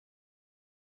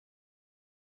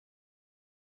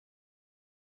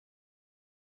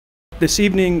This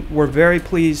evening, we're very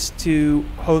pleased to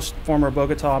host former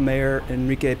Bogotá Mayor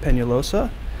Enrique Peñalosa,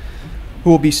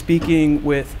 who will be speaking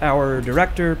with our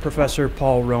director, Professor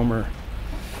Paul Romer.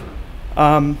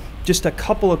 Just a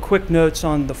couple of quick notes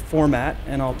on the format,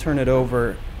 and I'll turn it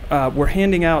over. We're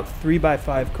handing out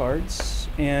 3x5 cards,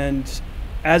 and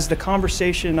as the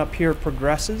conversation up here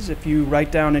progresses, if you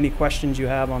write down any questions you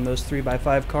have on those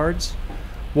 3x5 cards,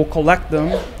 we'll collect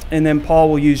them, and then Paul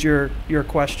will use your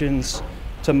questions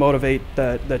to motivate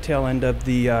the tail end of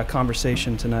the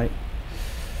conversation tonight.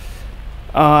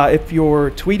 If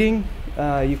you're tweeting,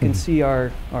 you can see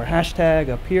our hashtag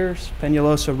up here,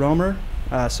 Peñalosa Romer.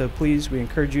 So please, we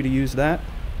encourage you to use that.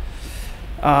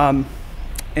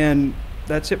 And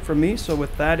that's it from me. So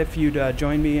with that, if you'd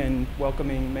join me in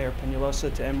welcoming Mayor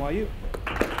Peñalosa to NYU.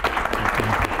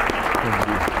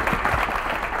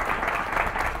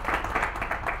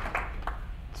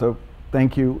 So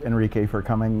thank you, Enrique, for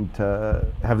coming to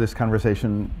have this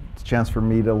conversation. It's a chance for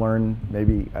me to learn,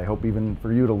 maybe, I hope even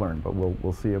for you to learn, but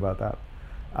we'll see about that.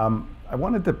 I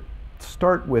wanted to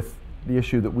start with the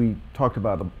issue that we talked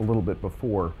about a little bit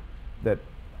before, that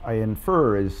I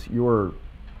infer is your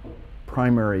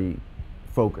primary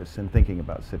focus in thinking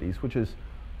about cities, which is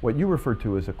what you refer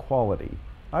to as equality.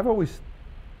 I've always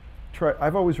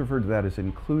referred to that as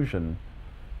inclusion,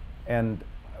 and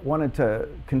wanted to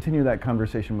continue that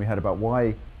conversation we had about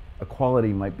why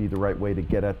equality might be the right way to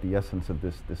get at the essence of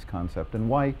this concept, and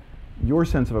why your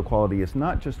sense of equality is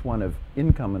not just one of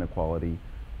income inequality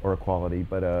or equality,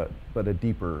 but a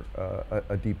deeper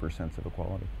sense of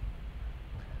equality.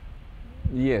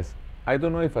 Yes, I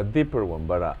don't know if a deeper one,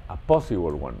 but a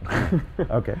possible one.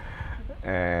 Okay.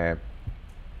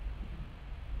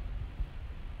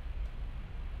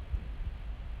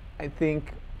 I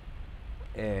think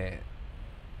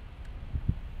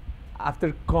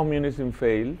after communism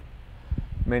failed,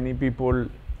 many people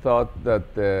thought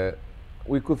that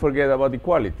we could forget about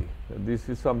equality. That this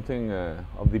is something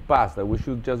of the past, that we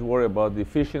should just worry about the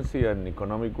efficiency and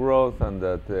economic growth, and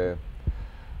that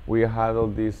we had all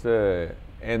these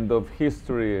end of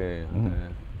history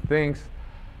things.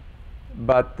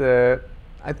 But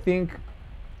I think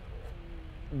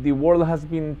the world has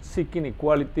been seeking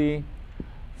equality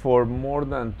for more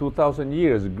than 2,000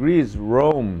 years. Greece,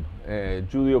 Rome,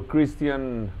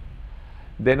 Judeo-Christian,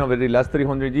 then over the last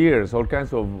 300 years, all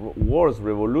kinds of wars,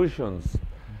 revolutions.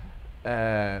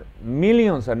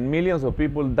 Millions and millions of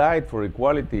people died for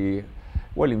equality.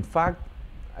 Well, in fact,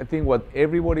 I think what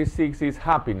everybody seeks is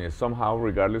happiness somehow,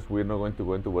 regardless. We're not going to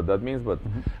go into what that means, but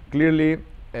clearly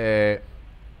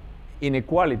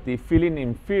inequality, feeling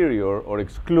inferior or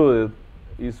excluded,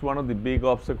 is one of the big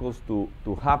obstacles to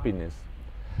happiness.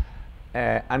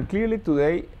 And clearly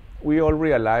today, we all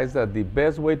realize that the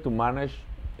best way to manage,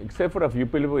 except for a few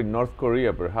people in North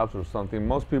Korea perhaps or something,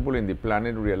 most people in the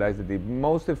planet realize that the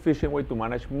most efficient way to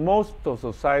manage most of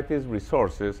society's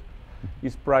resources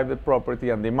is private property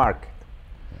and the market.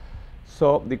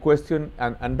 So the question,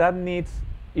 and that needs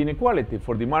inequality.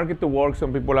 For the market to work,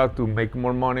 some people have to make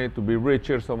more money, to be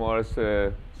richer, some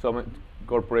others, some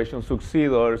corporations succeed,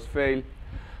 others fail.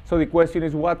 So the question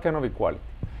is, what kind of equality?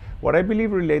 What I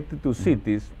believe related to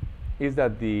cities is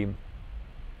that the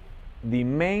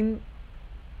main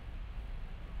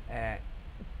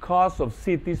cause of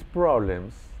cities'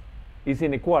 problems is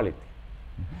inequality.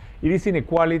 It is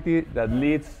inequality that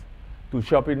leads to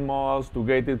shopping malls, to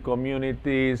gated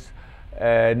communities,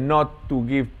 not to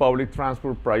give public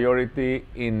transport priority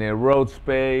in a road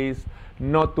space,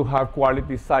 not to have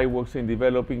quality sidewalks in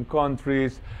developing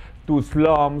countries, to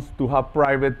slums, to have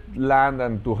private land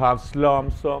and to have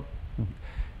slums. So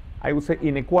I would say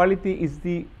inequality is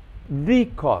the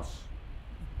cause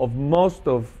of most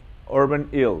of urban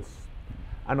ills.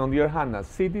 And on the other hand, a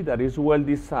city that is well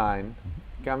designed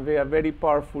can be a very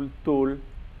powerful tool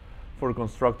for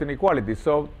constructing equality.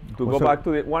 So to go back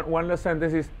to the one last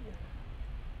sentence is,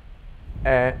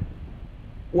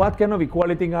 what kind of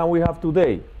equality can we have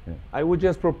today? Yeah. I would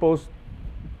just propose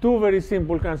two very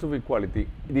simple kinds of equality.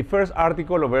 The first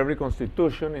article of every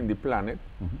constitution in the planet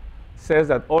says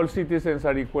that all citizens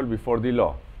are equal before the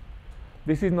law.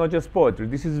 This is not just poetry,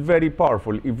 this is very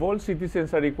powerful. If all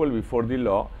citizens are equal before the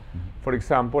law, for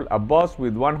example, a bus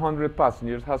with 100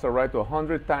 passengers has a right to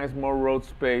 100 times more road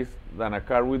space than a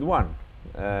car with one.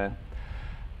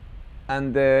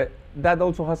 And that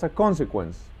also has a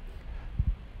consequence.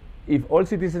 If all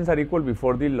citizens are equal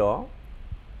before the law,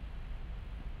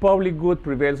 public good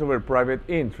prevails over private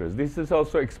interest. This is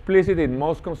also explicit in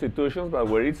most constitutions, but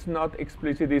where it's not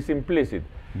explicit, it's implicit.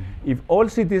 If all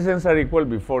citizens are equal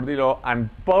before the law and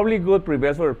public good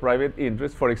prevails over private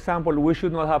interest, for example, we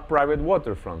should not have private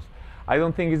waterfronts. I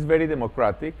don't think it's very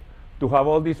democratic to have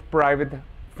all these private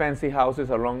fancy houses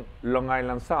along Long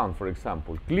Island Sound, for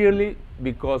example. Clearly,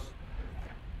 because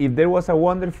if there was a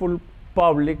wonderful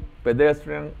public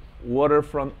pedestrian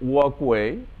waterfront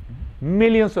walkway,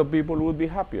 millions of people would be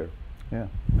happier. Yeah,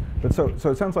 but so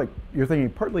it sounds like you're thinking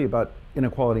partly about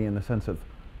inequality in the sense of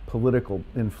political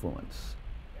influence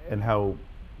and how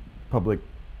public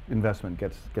investment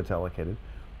gets allocated,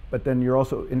 but then you're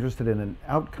also interested in an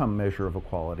outcome measure of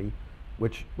equality,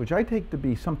 which I take to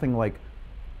be something like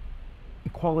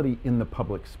equality in the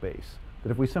public space.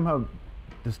 That if we somehow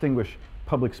distinguish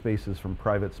public spaces from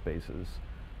private spaces,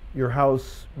 your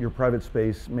house, your private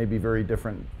space may be very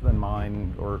different than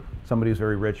mine, or somebody who's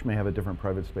very rich may have a different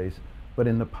private space. But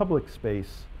in the public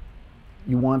space,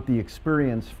 you want the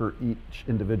experience for each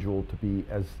individual to be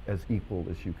as equal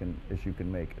as you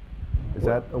can make it. Is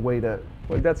that a way to?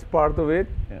 Well, that's part of it.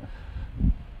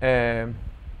 Yeah.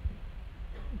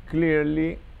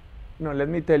 Clearly, no. Let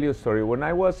me tell you a story. When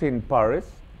I was in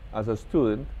Paris as a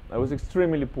student, I was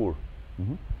extremely poor.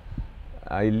 Mm-hmm.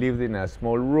 I lived in a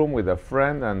small room with a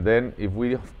friend, and then if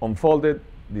we unfolded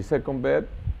the second bed,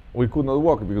 we could not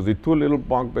walk because the two little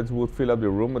bunk beds would fill up the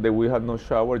room, but then we had no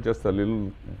shower, just a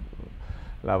little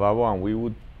lavabo, and we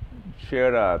would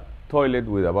share a toilet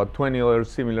with about 20 other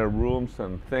similar rooms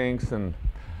and things.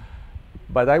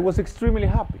 But I was extremely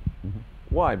happy. Mm-hmm.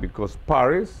 Why? Because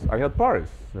Paris, I had Paris,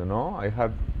 you know. I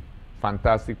had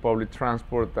fantastic public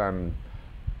transport and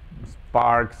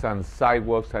parks and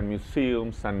sidewalks and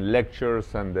museums and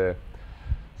lectures, and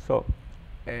so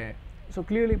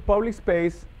clearly public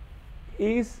space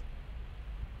is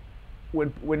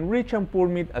when rich and poor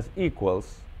meet as equals.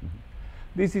 Mm-hmm.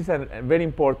 This is a very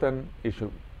important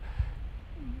issue.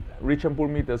 Rich and poor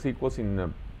meet as equals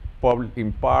in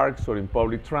parks or in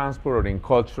public transport or in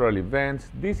cultural events.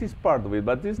 This is part of it,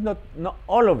 but this is not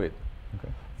all of it. Okay.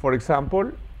 For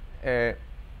example, as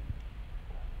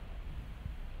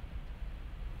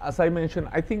I mentioned,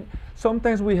 I think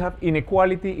sometimes we have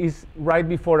inequality is right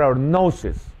before our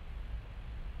noses,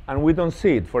 and we don't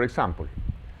see it. For example,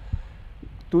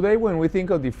 today when we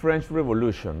think of the French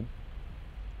Revolution,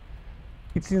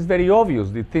 it seems very obvious,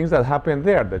 the things that happened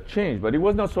there, that changed, but it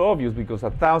was not so obvious because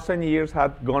 1,000 years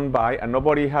had gone by and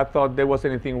nobody had thought there was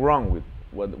anything wrong with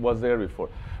what was there before.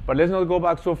 But let's not go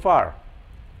back so far.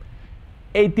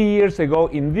 80 years ago,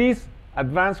 in this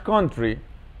advanced country,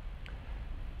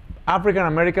 African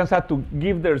Americans had to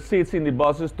give their seats in the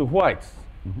buses to whites.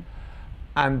 Mm-hmm.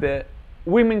 And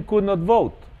women could not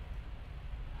vote.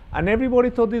 And everybody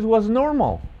thought this was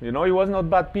normal. You know, it was not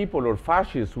bad people or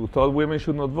fascists who thought women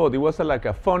should not vote. It was like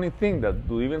a funny thing that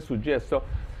to even suggest. So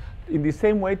in the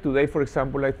same way today, for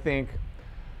example, I think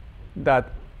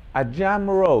that a jam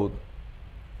road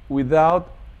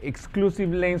without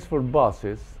exclusive lanes for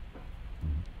buses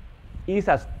is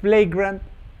as flagrant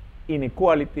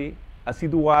inequality as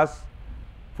it was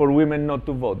for women not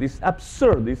to vote. It's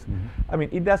absurd. I mean,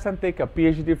 it doesn't take a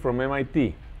PhD from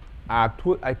MIT.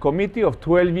 A committee of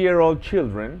 12-year-old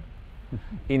children,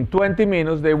 in 20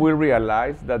 minutes they will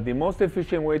realize that the most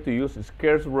efficient way to use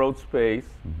scarce road space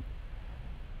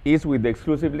is with the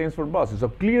exclusive lanes for buses. So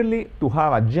clearly, to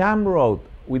have a jam road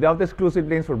without exclusive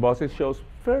lanes for buses shows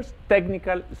first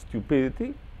technical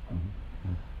stupidity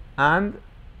and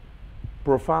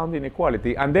profound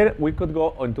inequality. And then we could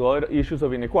go into other issues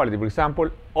of inequality. For example,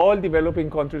 all developing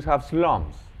countries have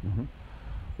slums.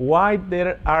 Why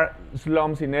there are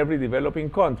slums in every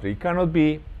developing country? It cannot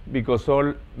be because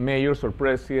all mayors or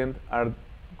presidents are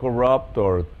corrupt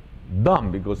or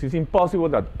dumb, because it's impossible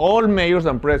that all mayors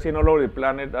and presidents all over the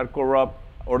planet are corrupt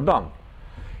or dumb.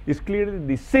 It's clearly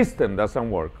the system doesn't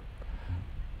work.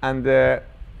 And the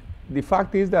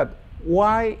fact is that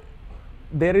why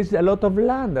there is a lot of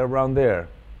land around there,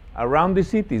 around the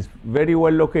cities, very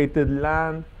well located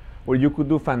land where you could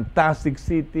do fantastic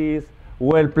cities,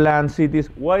 well-planned cities.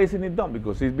 Why isn't it done?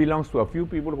 Because it belongs to a few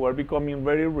people who are becoming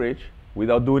very rich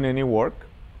without doing any work.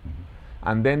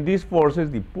 And then this forces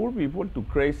the poor people to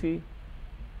crazy,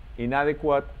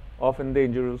 inadequate, often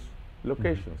dangerous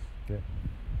locations. Yeah.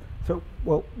 So,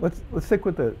 well, let's stick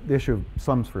with the issue of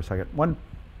slums for a second.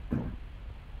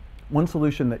 One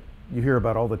solution that you hear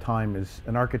about all the time is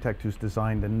an architect who's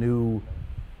designed a new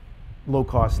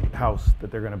low-cost house that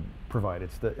they're going to provide.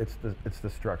 It's the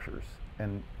structures.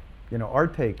 And you know, our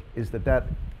take is that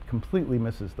completely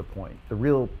misses the point. The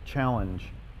real challenge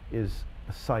is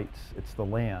the sites, it's the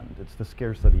land, it's the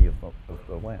scarcity of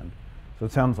the land. So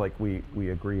it sounds like we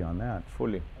agree on that.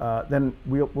 Fully. Then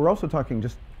we're also talking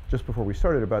just before we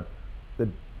started about the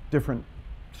different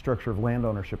structure of land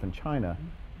ownership in China.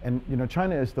 And you know,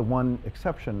 China is the one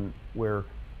exception or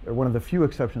one of the few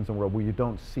exceptions in the world where you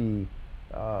don't see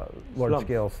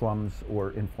large-scale slums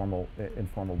or informal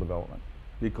development.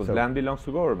 Because So- land belongs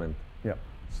to government. Yeah.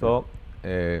 So,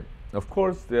 of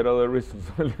course, there are other reasons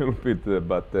a little bit,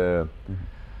 but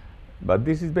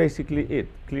this is basically it,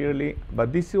 clearly.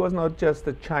 But this was not just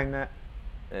a China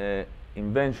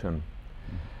invention.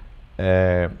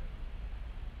 In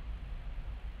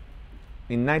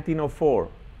 1904,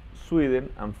 Sweden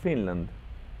and Finland,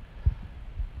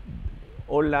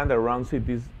 all land around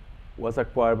cities was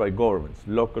acquired by governments,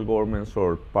 local governments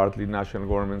or partly national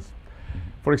governments.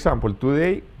 For example,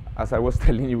 today, as I was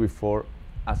telling you before,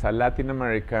 as a Latin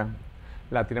American,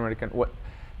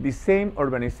 the same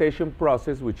urbanization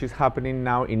process which is happening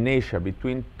now in Asia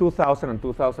between 2000 and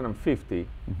 2050,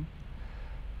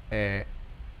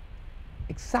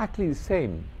 exactly the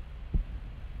same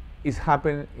is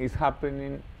happening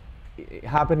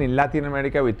in Latin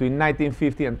America between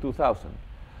 1950 and 2000.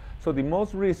 So the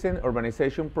most recent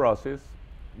urbanization process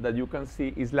that you can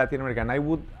see is Latin America. And I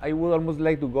would almost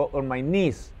like to go on my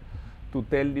knees to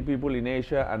tell the people in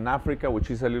Asia and Africa,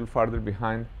 which is a little farther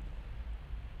behind,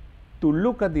 to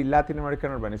look at the Latin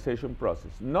American urbanization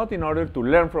process, not in order to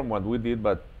learn from what we did,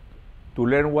 but to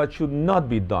learn what should not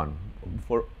be done.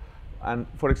 For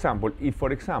example,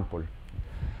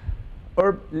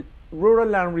 rural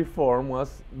land reform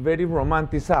was very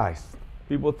romanticized.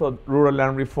 People thought rural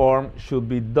land reform should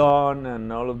be done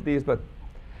and all of this, but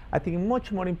I think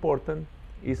much more important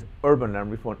is urban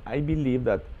land reform. I believe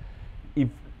that if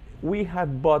we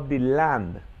had bought the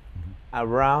land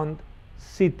around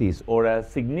cities or a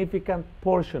significant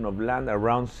portion of land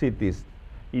around cities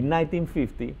in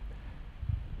 1950,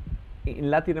 in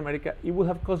Latin America, it would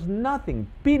have cost nothing,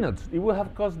 peanuts. It would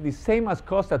have cost the same as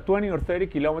cost a 20 or 30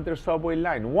 kilometer subway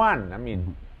line,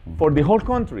 for the whole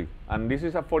country. And this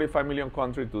is a 45 million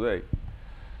country today.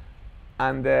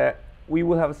 And we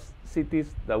would have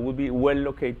cities that would be well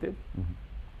located.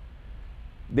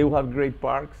 They would have great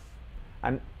parks.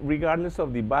 And regardless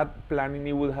of the bad planning,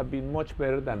 it would have been much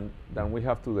better than we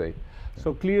have today.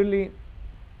 So clearly,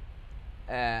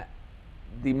 the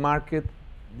market,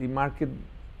 I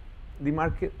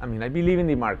mean, I believe in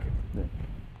the market. Yeah.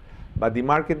 But the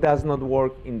market does not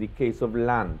work in the case of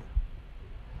land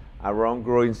around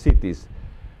growing cities,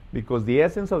 because the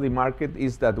essence of the market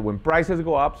is that when prices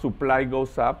go up, supply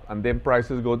goes up, and then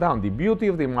prices go down. The beauty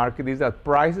of the market is that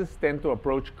prices tend to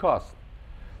approach cost.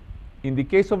 In the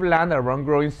case of land around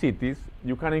growing cities,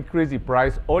 you can increase the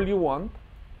price all you want,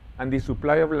 and the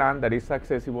supply of land that is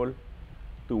accessible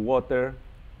to water,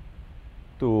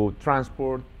 to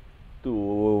transport,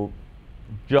 to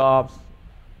jobs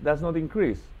does not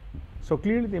increase. So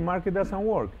clearly the market doesn't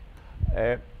work.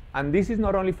 And this is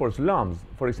not only for slums.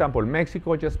 For example,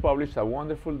 Mexico just published a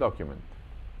wonderful document.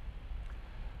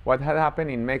 What had happened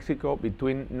in Mexico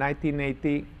between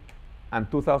 1980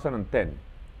 and 2010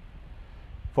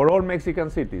 for all Mexican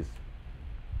cities.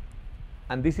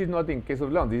 And this is not in case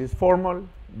of slums. This is formal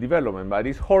development, but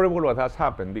it's horrible what has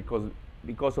happened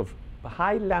because of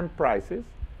high land prices.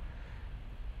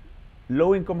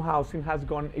 Low-income housing has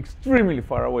gone extremely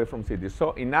far away from cities.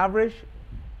 So in average,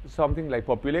 something like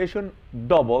population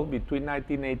doubled between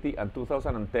 1980 and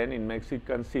 2010 in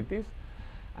Mexican cities,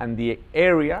 and the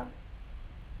area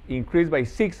increased by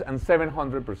 600% and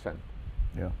 700%.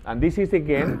 Yeah. And this is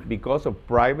again because of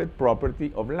private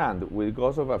property of land,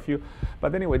 because of a few.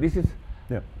 But anyway, this is,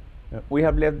 we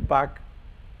have left back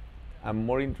a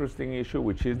more interesting issue,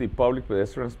 which is the public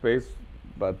pedestrian space,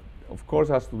 but of course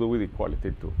has to do with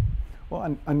equality too.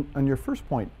 Well, on your first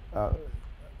point,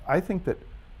 I think that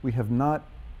we have not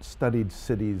studied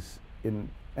cities in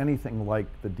anything like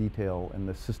the detail and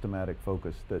the systematic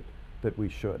focus that we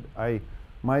should.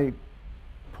 My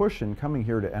push in coming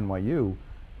here to NYU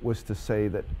was to say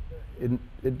that in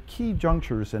key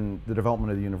junctures in the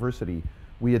development of the university,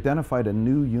 we identified a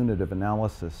new unit of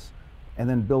analysis and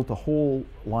then built a whole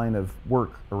line of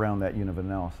work around that unit of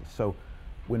analysis. So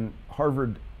when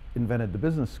Harvard invented the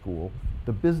business school,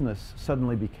 the business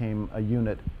suddenly became a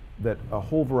unit that a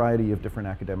whole variety of different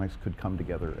academics could come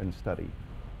together and study.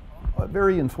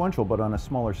 Very influential, but on a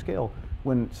smaller scale,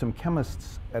 when some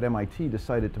chemists at MIT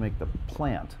decided to make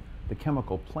the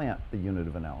chemical plant, the unit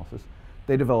of analysis,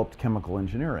 they developed chemical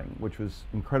engineering, which was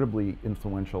incredibly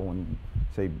influential in,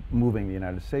 say, moving the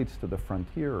United States to the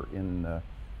frontier in the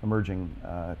emerging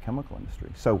chemical industry.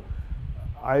 So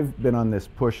I've been on this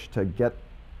push to get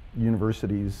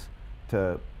universities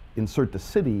to insert the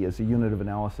city as a unit of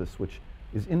analysis, which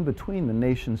is in between the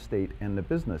nation state and the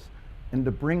business, and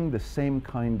to bring the same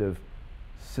kind of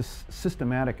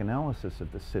systematic analysis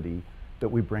of the city that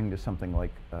we bring to something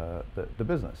like the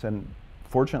business. And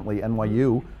fortunately,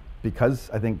 NYU, because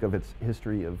I think of its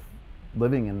history of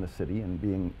living in the city and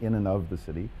being in and of the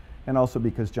city, and also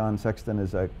because John Sexton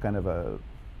is a kind of a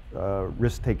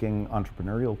risk-taking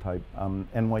entrepreneurial type.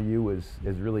 NYU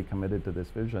is really committed to this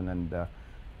vision, and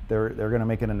they're going to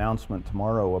make an announcement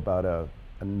tomorrow about a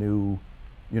new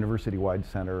university-wide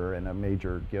center and a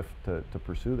major gift to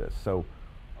pursue this. So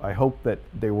I hope that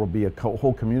there will be a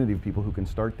whole community of people who can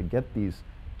start to get these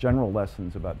general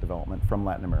lessons about development from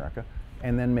Latin America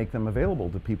and then make them available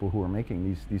to people who are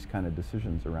making these kind of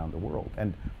decisions around the world.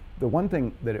 And the one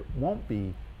thing that it won't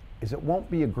be is it won't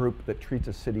be a group that treats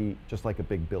a city just like a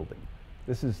big building.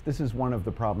 This is one of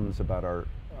the problems about our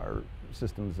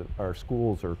systems, our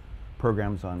schools or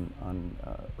programs on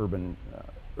urban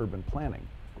planning.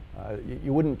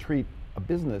 You wouldn't treat a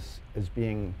business as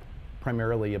being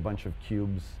primarily a bunch of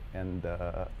cubes and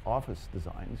office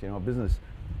designs. You know, a business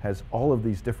has all of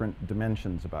these different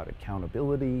dimensions about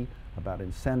accountability, about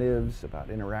incentives, about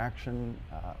interaction,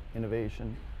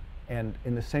 innovation, and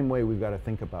in the same way, we've got to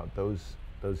think about those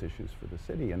issues for the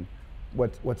city. And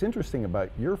what's interesting about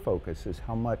your focus is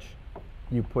how much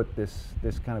you put this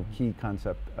kind of key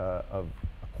concept of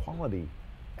equality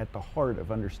at the heart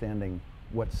of understanding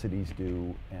what cities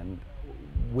do and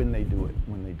when they do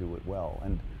it well.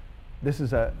 And this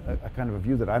is a kind of a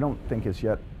view that I don't think is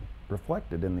yet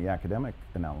reflected in the academic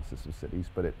analysis of cities,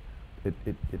 but it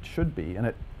should be.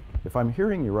 And if I'm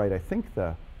hearing you right, I think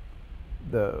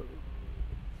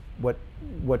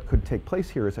what could take place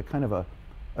here is a kind of a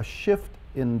shift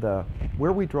in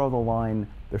where we draw the line.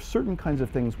 There's certain kinds of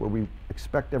things where we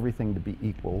expect everything to be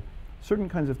equal, certain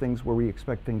kinds of things where we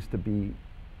expect things to be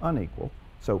unequal.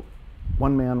 So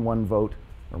one man, one vote,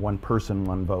 or one person,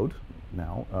 one vote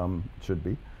now should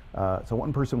be. So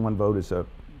one person, one vote is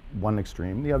one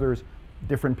extreme. The other is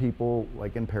different people,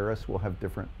 like in Paris, will have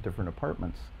different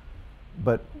apartments.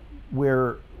 But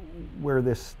where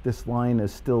this line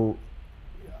is still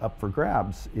up for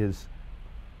grabs is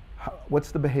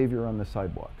what's the behavior on the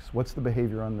sidewalks? What's the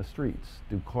behavior on the streets?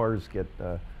 Do cars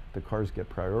get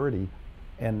priority?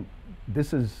 And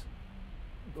this is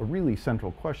a really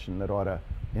central question that ought to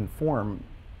inform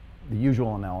the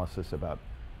usual analysis about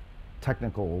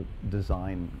technical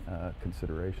design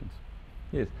considerations.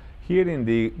 Yes, here in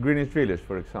the Greenwich Village,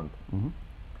 for example,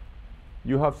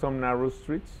 you have some narrow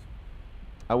streets.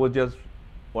 I was just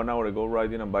 1 hour ago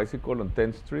riding a bicycle on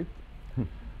 10th Street.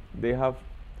 They have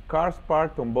cars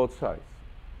parked on both sides.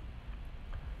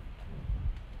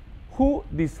 Who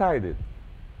decided?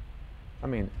 I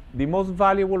mean, the most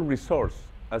valuable resource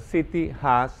a city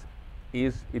has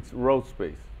is its road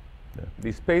space. Yeah.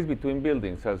 The space between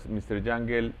buildings, as Mr.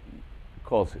 Jangel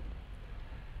calls it.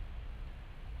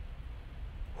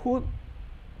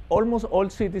 Almost all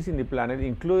cities in the planet,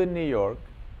 including New York,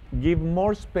 give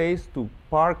more space to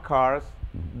parked cars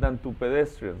than to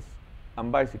pedestrians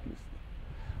and bicyclists.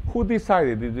 Who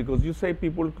decided this? Because you say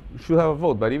people should have a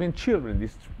vote, but even children,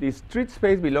 the street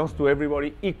space belongs to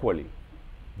everybody equally.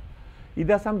 It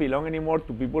doesn't belong anymore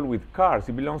to people with cars.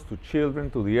 It belongs to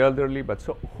children, to the elderly. But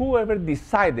so whoever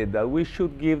decided that we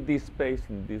should give this space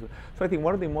in this. So I think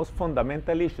one of the most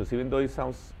fundamental issues, even though it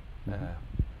sounds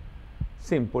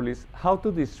simple, is how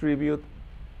to distribute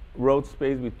road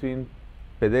space between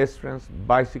pedestrians,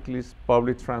 bicyclists,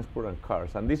 public transport, and cars.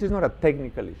 And this is not a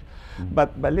technical issue.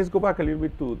 But let's go back a little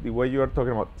bit to the way you are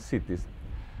talking about cities.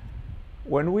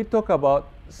 When we talk about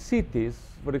cities,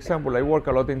 for example, I work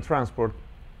a lot in transport,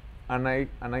 and I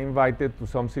invited to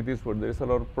some cities where there's a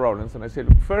lot of problems, and I said,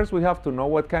 first we have to know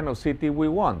what kind of city we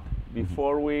want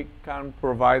before we can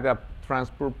provide a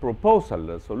transport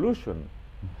proposal, a solution.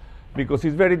 Because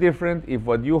it's very different if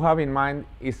what you have in mind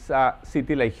is a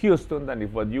city like Houston than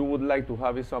if what you would like to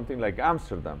have is something like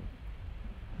Amsterdam.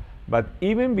 But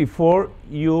even before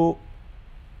you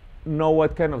know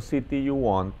what kind of city you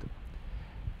want,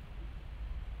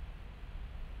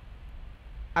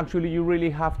 actually you really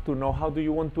have to know how do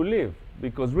you want to live.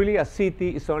 Because really a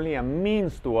city is only a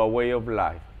means to a way of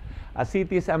life. A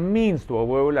city is a means to a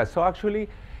way of life. So actually,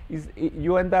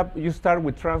 you start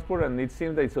with transport, and it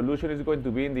seems that the solution is going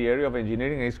to be in the area of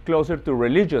engineering, and it's closer to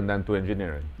religion than to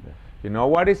engineering. Yeah. You know,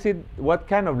 what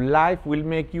kind of life will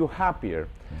make you happier?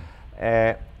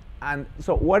 And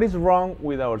so what is wrong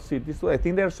with our cities? So I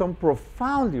think there are some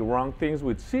profoundly wrong things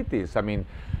with cities. I mean,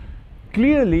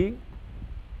 clearly,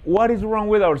 what is wrong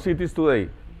with our cities today?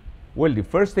 Well, the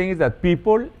first thing is that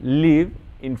people live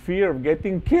in fear of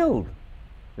getting killed.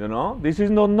 You know, this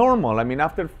is not normal. I mean,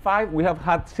 we have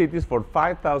had cities for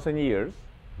 5,000 years,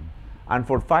 and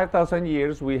for 5,000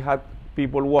 years we had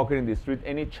people walking in the street.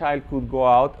 Any child could go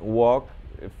out, walk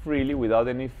freely without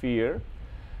any fear.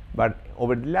 But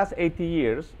over the last 80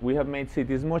 years, we have made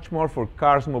cities much more for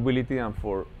cars mobility than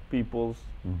for people's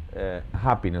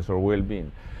happiness or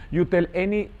well-being. You tell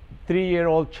any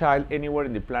 3-year-old child anywhere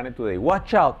in the planet today,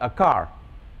 watch out, a car,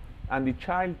 and the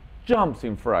child jumps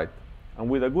in fright, and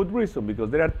with a good reason,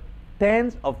 because there are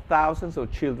tens of thousands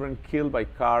of children killed by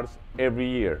cars every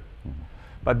year.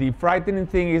 But the frightening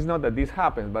thing is not that this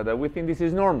happens, but that we think this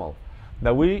is normal,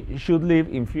 that we should live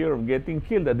in fear of getting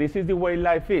killed, that this is the way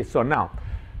life is. So now,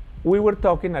 we were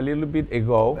talking a little bit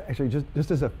ago. Actually, just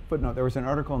as a footnote, there was an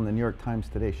article in the New York Times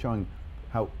today showing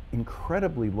how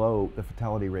incredibly low the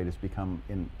fatality rate has become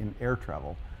in air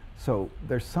travel. So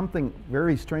there's something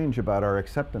very strange about our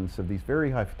acceptance of these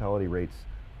very high fatality rates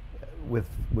with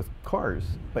cars,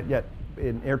 but yet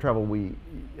in air travel we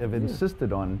have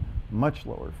insisted on much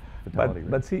lower fatality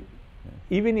rates. But see,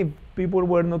 even if people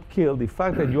were not killed, the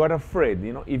fact that you are afraid,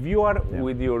 you know, if you are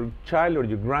with your child or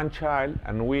your grandchild,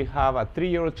 and we have a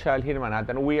 3-year-old child here in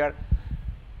Manhattan, we are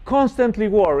constantly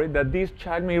worried that this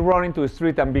child may run into the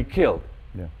street and be killed.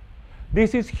 Yeah.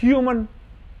 This is human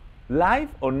life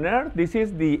on Earth. This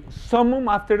is the summum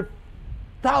after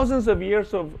thousands of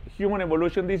years of human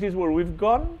evolution. This is where we've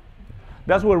gone.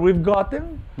 That's where we've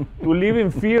gotten, to live in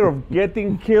fear of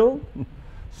getting killed.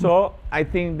 So I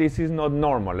think this is not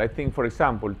normal. I think, for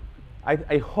example,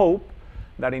 I hope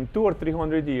that in 200 or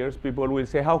 300 years, people will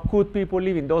say, how could people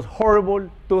live in those horrible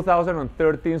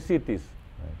 2013 cities?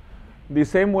 Right. The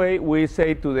same way we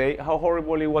say today, how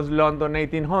horrible it was London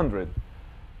 1800.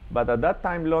 But at that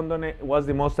time, London was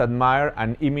the most admired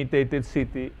and imitated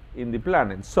city in the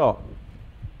planet. So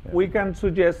we can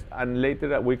suggest, and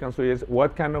later we can suggest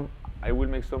what kind of, I will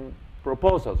make some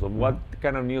proposals of what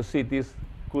kind of new cities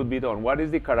could be done. What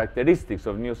is the characteristics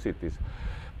of new cities?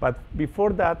 But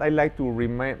before that, I'd like to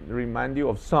remind you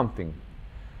of something.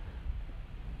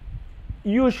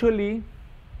 Usually,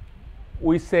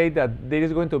 we say that there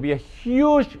is going to be a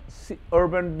huge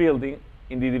urban building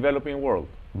in the developing world.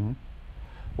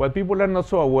 What people are not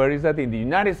so aware is that in the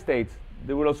United States,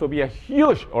 there will also be a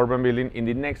huge urban building in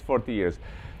the next 40 years.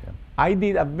 I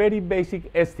did a very basic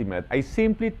estimate. I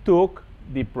simply took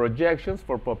the projections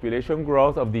for population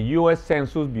growth of the US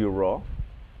Census Bureau.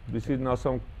 This is not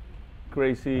some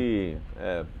crazy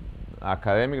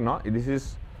academic, no. This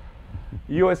is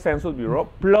US Census Bureau.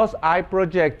 Plus, I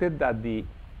projected that the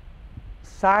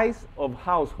size of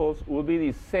households will be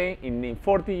the same in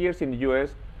 40 years in the US,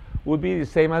 would be the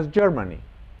same as Germany,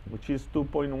 which is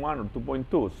 2.1 or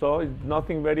 2.2. So it's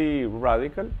nothing very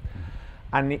radical.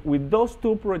 And with those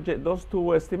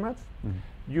two estimates,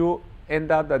 you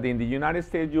end up that in the United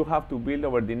States, you have to build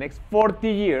over the next 40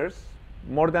 years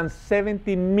more than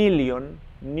 70 million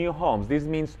new homes. This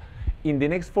means in the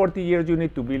next 40 years, you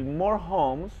need to build more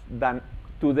homes than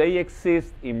today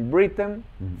exist in Britain,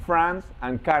 France,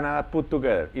 and Canada put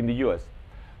together in the US.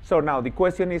 So now the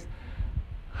question is,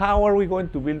 how are we going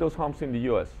to build those homes in the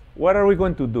US? What are we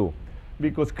going to do?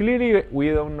 Because clearly, we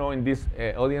don't know in this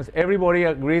audience, everybody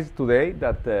agrees today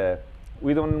that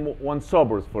we don't want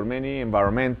suburbs for many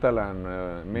environmental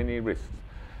and many risks.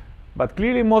 But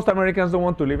clearly, most Americans don't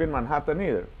want to live in Manhattan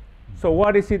either. So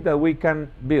what is it that we can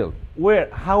build? Where?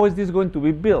 How is this going to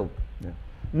be built?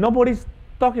 Nobody's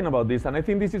talking about this, and I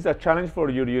think this is a challenge for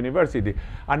your university.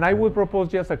 And I will propose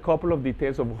just a couple of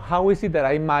details of how is it that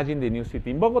I imagine the new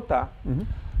city. In Bogotá,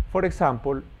 for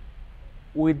example,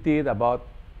 we did about,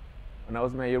 when I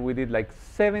was mayor, we did like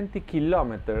 70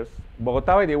 kilometers. Bogotá,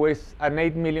 by the way, is an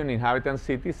 8 million inhabitant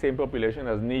city, same population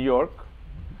as New York.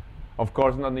 Of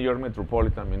course, not New York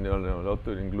metropolitan, I mean, not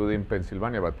to include in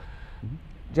Pennsylvania, but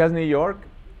just New York.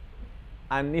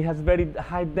 And it has very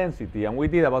high density. And we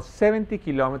did about 70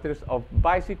 kilometers of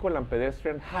bicycle and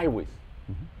pedestrian highways.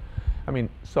 I mean,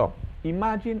 so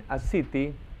imagine a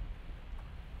city,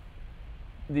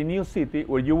 the new city,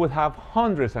 where you would have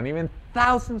hundreds and even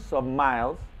thousands of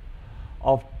miles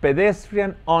of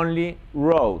pedestrian-only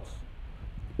roads,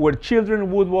 where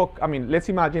children would walk. I mean, let's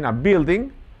imagine a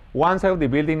building. One side of the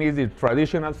building is the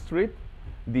traditional street.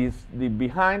 The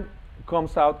behind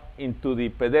comes out into the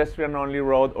pedestrian-only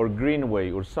road or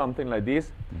greenway or something like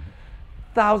this.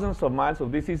 Thousands of miles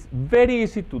of this is very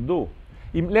easy to do.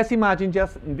 Let's imagine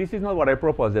just, this is not what I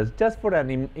propose, just for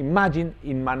an imagine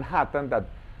in Manhattan that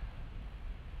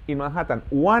in Manhattan,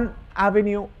 one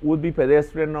avenue would be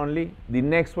pedestrian only, the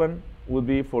next one would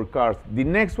be for cars. The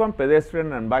next one,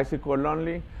 pedestrian and bicycle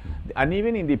only. And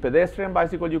even in the pedestrian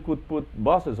bicycle, you could put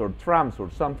buses or trams or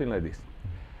something like this.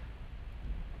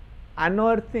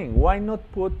 Another thing, why not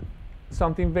put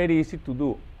something very easy to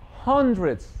do?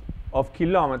 Hundreds of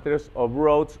kilometers of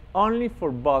roads only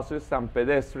for buses and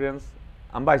pedestrians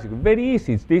and bicycles. Very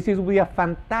easy. This would be a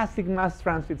fantastic mass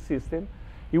transit system.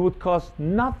 It would cost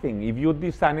nothing if you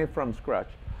design it from scratch.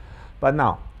 But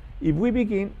now, if we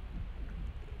begin,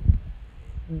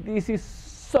 this is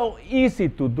so easy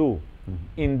to do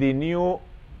in the new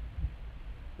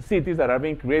cities that are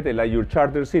being created, like your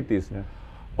charter cities,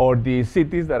 or the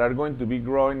cities that are going to be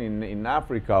growing in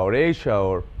Africa or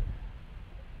Asia,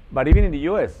 but even in the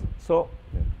US. So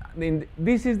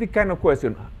this is the kind of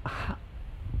question.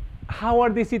 How are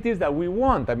the cities that we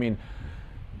want? I mean,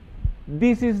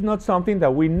 this is not something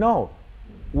that we know.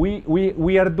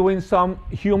 We are doing some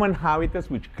human habitats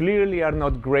which clearly are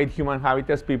not great human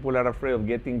habitats. People are afraid of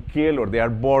getting killed, or they are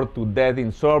bored to death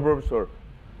in suburbs, or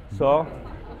so.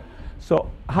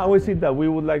 So how is it that we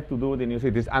would like to do the new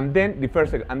cities? And then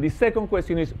the second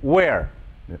question is where?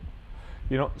 Yeah.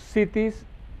 You know, cities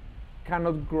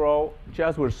cannot grow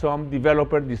just where some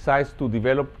developer decides to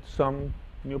develop some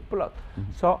new plot.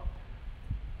 So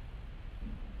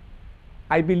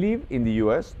I believe in the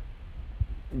US,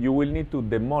 you will need to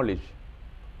demolish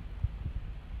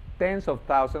tens of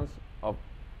thousands of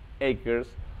acres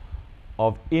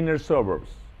of inner suburbs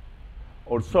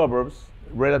or suburbs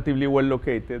relatively well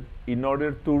located in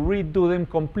order to redo them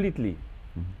completely.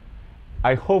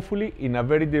 I hopefully in a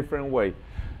very different way.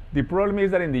 The problem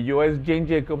is that in the US, Jane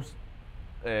Jacobs'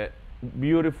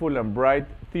 beautiful and bright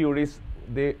theories,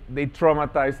 they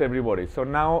traumatize everybody. So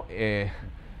now,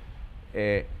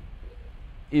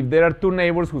 if there are two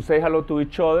neighbors who say hello to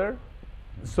each other,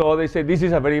 so they say this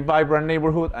is a very vibrant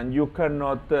neighborhood, and you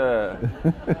cannot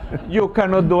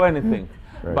do anything.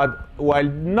 Right. But while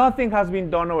nothing has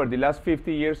been done over the last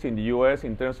 50 years in the US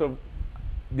in terms of,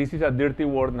 this is a dirty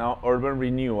word now, urban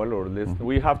renewal, or this,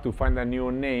 we have to find a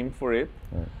new name for it.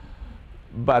 Right.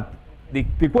 But the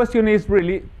question is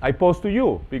really, I pose to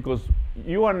you, because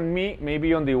you and me may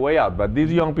be on the way out, but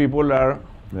these young people are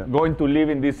going to live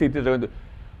in these cities.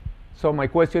 So my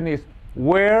question is,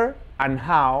 where and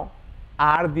how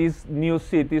are these new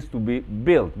cities to be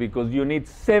built? Because you need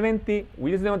 70,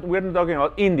 we're not talking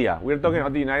about India, we're talking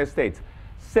about the United States.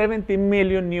 70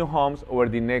 million new homes over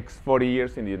the next 40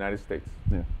 years in the United States.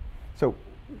 Yeah. So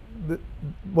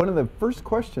one of the first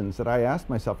questions that I asked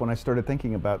myself when I started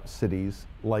thinking about cities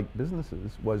like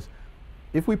businesses was,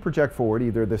 if we project forward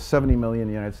either the 70 million in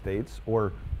the United States,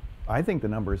 or I think the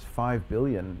number is 5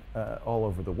 billion all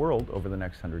over the world over the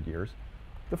next 100 years,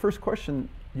 the first question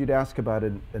you'd ask about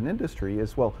an industry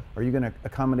is, well, are you going to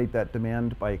accommodate that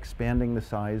demand by expanding the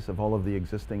size of all of the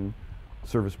existing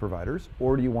service providers,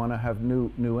 or do you want to have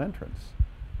new entrants?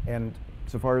 And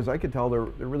so far as I could tell, there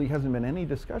really hasn't been any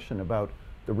discussion about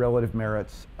the relative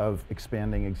merits of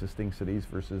expanding existing cities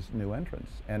versus new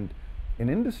entrants. And in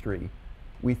industry,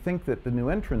 we think that the new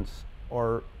entrants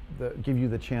give you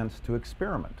the chance to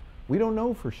experiment. We don't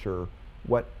know for sure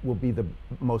what will be the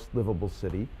most livable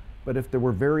city, but if there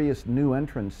were various new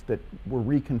entrants that were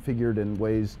reconfigured in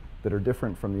ways that are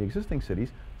different from the existing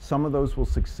cities, some of those will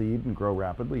succeed and grow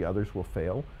rapidly, others will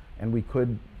fail, and we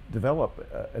could develop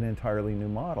an entirely new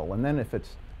model. And then if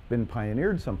it's been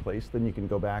pioneered someplace, then you can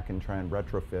go back and try and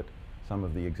retrofit some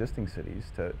of the existing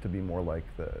cities to be more like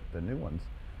the new ones.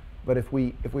 But if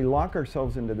we lock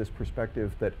ourselves into this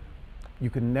perspective that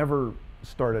you can never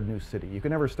start a new city, you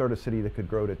can never start a city that could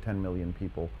grow to 10 million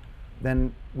people,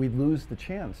 then we lose the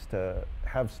chance to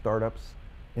have startups,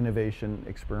 innovation,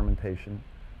 experimentation,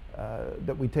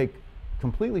 that we take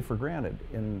completely for granted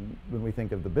when we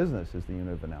think of the business as the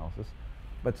unit of analysis,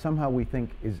 but somehow we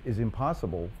think is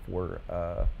impossible for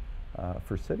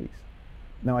cities.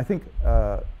 Now I think,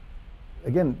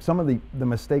 again, some of the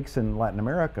mistakes in Latin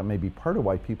America may be part of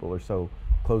why people are so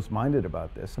closed-minded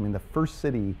about this. I mean, the first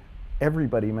city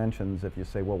everybody mentions, if you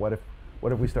say, well, what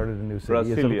if we started a new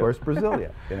city, is of course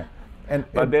Brasilia. You know?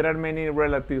 But there are many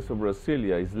relatives of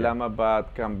Brasilia,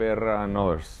 Islamabad, Canberra, and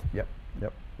others. Yep.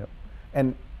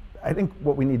 And I think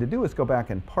what we need to do is go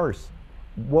back and parse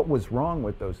what was wrong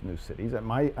with those new cities. At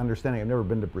my understanding, I've never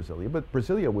been to Brasilia, but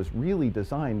Brasilia was really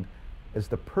designed as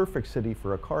the perfect city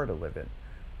for a car to live in.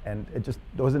 And it just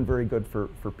wasn't very good for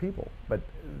people. But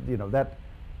you know,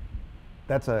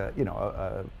 that's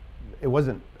it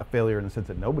wasn't a failure in the sense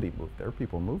that nobody moved there,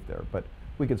 people moved there, but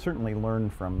we could certainly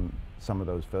learn from some of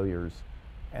those failures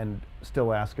and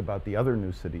still ask about the other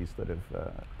new cities that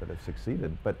have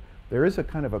succeeded. But there is a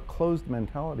kind of a closed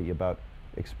mentality about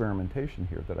experimentation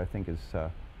here that I think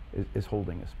is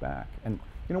holding us back. And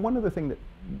you know, one other thing that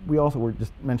we also were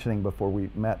just mentioning before we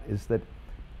met is that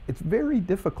it's very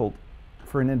difficult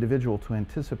for an individual to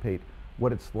anticipate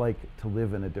what it's like to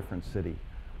live in a different city.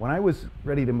 When I was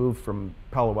ready to move from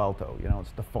Palo Alto, you know,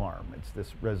 it's the farm, it's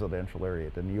this residential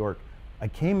area, to New York, I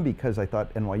came because I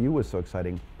thought NYU was so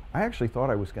exciting. I actually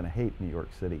thought I was going to hate New York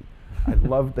City. I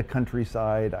loved the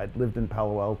countryside. I'd lived in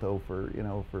Palo Alto for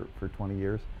 20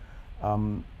 years.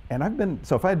 And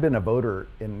so if I'd been a voter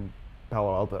in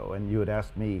Palo Alto and you had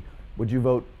asked me, would you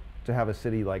vote to have a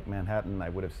city like Manhattan, I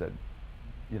would have said,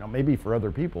 you know, maybe for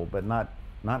other people, but not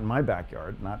in my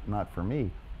backyard, not for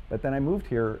me. But then I moved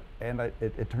here, and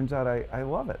it turns out I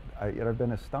love it. I've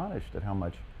been astonished at how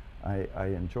much I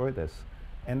enjoy this.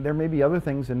 And there may be other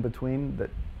things in between that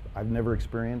I've never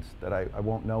experienced that I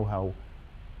won't know how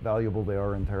valuable they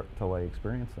are until I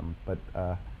experience them. But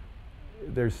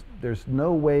there's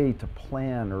no way to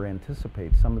plan or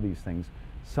anticipate some of these things.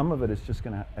 Some of it is just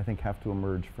going to, I think, have to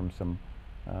emerge from some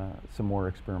more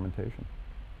experimentation.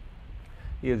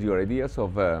 Yes, your ideas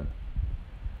of the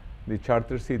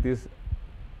charter cities,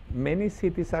 many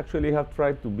cities actually have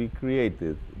tried to be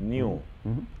created, new,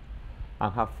 Mm-hmm.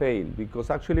 and have failed, because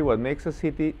actually what makes a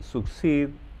city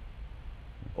succeed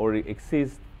or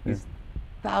exist is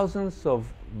thousands of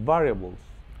variables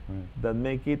that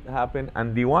make it happen,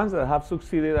 and the ones that have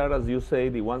succeeded are, as you say,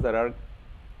 the ones that are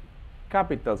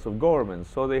capitals of government.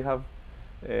 So they have,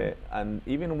 and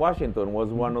even Washington was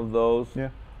one of those, and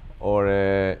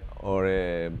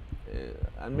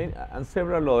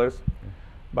several others.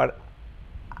 But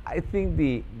I think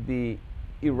the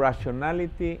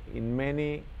irrationality in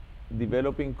many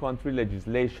developing country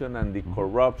legislation and the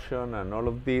corruption and all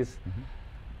of this.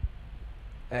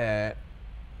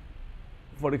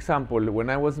 For example, when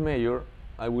I was mayor,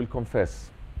 I will confess,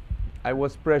 I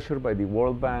was pressured by the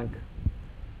World Bank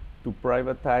to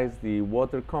privatize the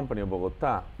water company of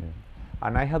Bogotá.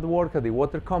 And I had worked at the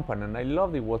water company, and I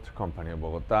love the water company of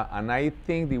Bogotá, and I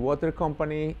think the water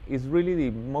company is really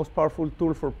the most powerful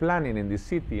tool for planning in the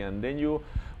city. And then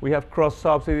we have cross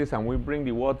subsidies, and we bring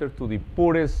the water to the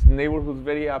poorest neighborhoods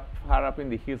very high up in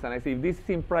the hills. And I say, if this is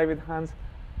in private hands,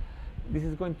 this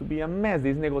is going to be a mess,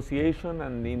 this negotiation,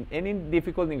 and in any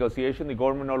difficult negotiation, the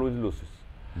government always loses.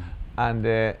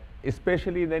 And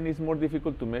especially then it's more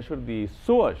difficult to measure the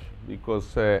sewage,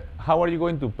 because how are you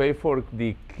going to pay for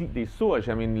the sewage?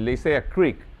 I mean, let's say a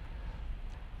creek.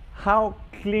 How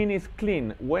clean is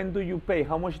clean? When do you pay?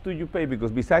 How much do you pay?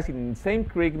 Because besides, in the same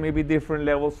creek, maybe different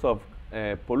levels of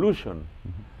pollution.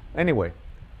 Anyway,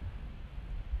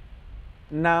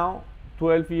 now,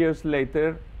 12 years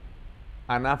later,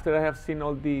 and after I have seen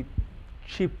all the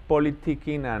cheap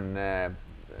politicking and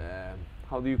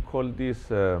how do you call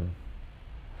this?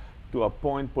 To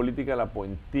appoint political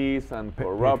appointees and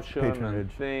corruption and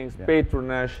things,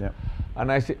 patronage. And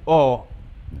I say, oh,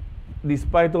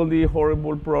 despite all the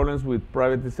horrible problems with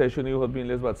privatization, you have been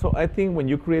less bad. So I think when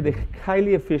you create a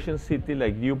highly efficient city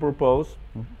like you propose,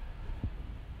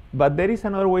 but there is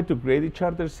another way to create the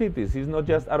charter cities. It's not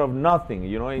just out of nothing.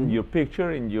 You know, in your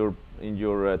picture, in your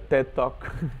TED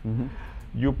talk,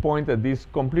 you point at this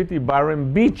completely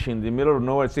barren beach in the middle of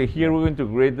nowhere and say, here we're going to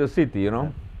create the city, you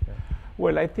know?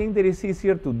 Well, I think that it's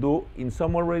easier to do in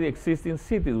some already existing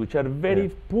cities, which are very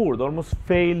poor, almost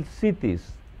failed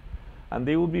cities. And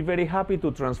they would be very happy to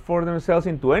transform themselves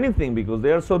into anything because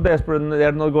they are so desperate and they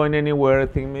are not going anywhere, I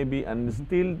think maybe, and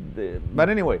still, but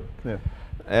anyway.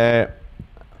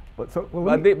 But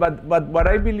what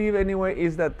I believe anyway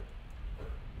is that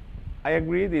I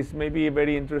agree this may be a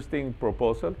very interesting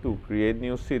proposal to create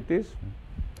new cities.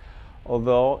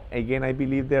 Although, again, I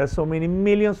believe there are so many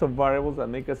millions of variables that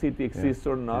make a city exist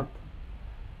or not.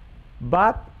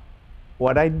 But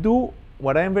what I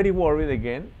am very worried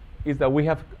again, is that we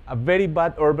have a very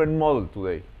bad urban model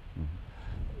today.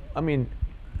 I mean,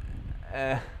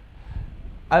 I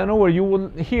don't know where you will,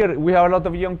 here we have a lot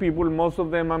of young people, most of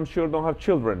them I'm sure don't have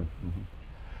children.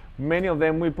 Many of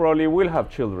them probably will have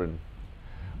children.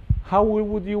 How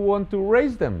would you want to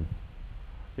raise them?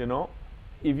 You know?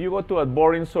 If you go to a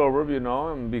boring suburb, you know,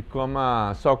 and become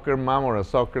a soccer mom or a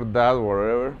soccer dad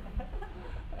or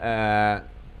whatever,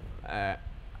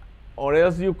 or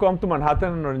else you come to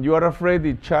Manhattan and you are afraid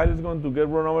the child is going to get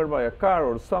run over by a car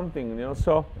or something, you know.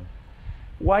 So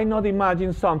why not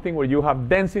imagine something where you have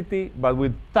density, but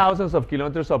with thousands of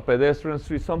kilometers of pedestrian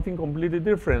streets, something completely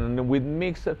different, and with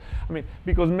mixed, I mean,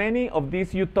 because many of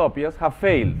these utopias have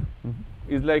failed.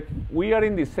 It's like we are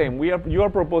in the same. You are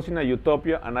proposing a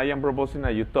utopia, and I am proposing a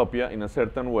utopia in a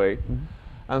certain way.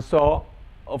 And so,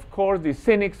 of course, the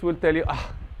cynics will tell you,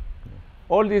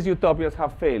 all these utopias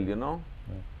have failed, you know?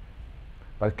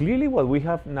 But clearly what we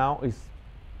have now is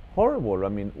horrible. I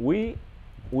mean, we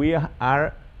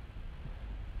are,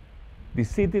 the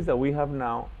cities that we have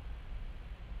now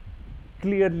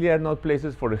clearly are not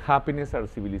places for happiness or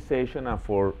civilization and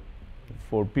for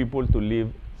people to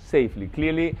live safely.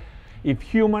 Clearly, if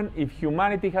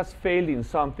humanity has failed in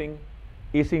something,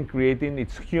 it's in creating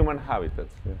its human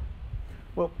habitats.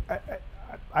 Well,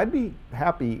 I'd be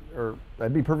happy, or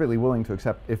I'd be perfectly willing to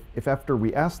accept if after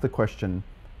we ask the question,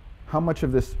 how much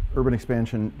of this urban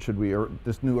expansion should we, or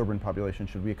this new urban population,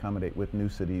 should we accommodate with new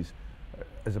cities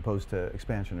as opposed to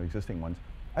expansion of existing ones?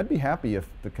 I'd be happy if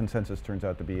the consensus turns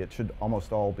out to be it should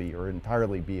almost all be or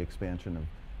entirely be expansion of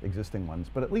existing ones,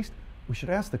 but at least we should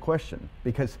ask the question,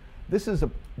 because this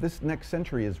next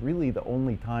century is really the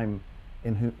only time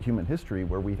in human history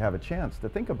where we have a chance to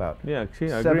think about I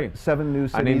agree. 7 new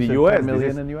cities and in the and US, 10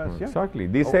 million in the US. Yeah. Exactly.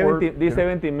 These Or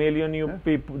 70 million new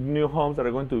people, new homes that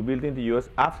are going to be built in the US.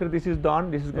 After this is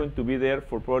done, this is going to be there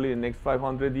for probably the next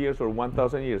 500 years or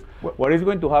 1,000 years. What is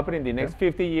going to happen in the next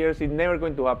 50 years is never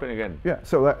going to happen again. Yeah.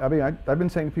 So I mean, I've been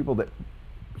saying to people that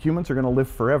humans are going to live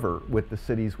forever with the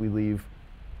cities we leave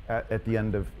at the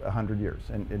end of 100 years.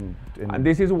 And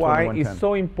this is why it's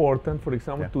so important, for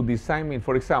example, to design.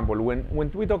 For example, when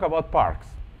we talk about parks,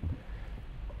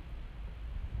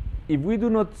 if we do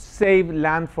not save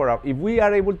land if we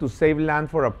are able to save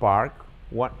land for a park,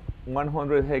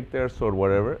 100 hectares or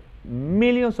whatever,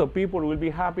 millions of people will be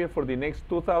happier for the next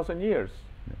 2,000 years.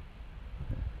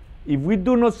 If we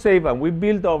do not save and we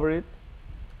build over it,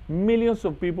 millions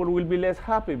of people will be less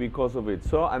happy because of it.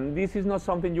 So, and this is not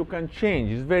something you can change.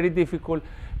 It's very difficult.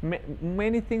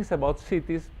 Many things about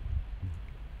cities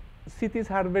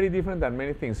are very different than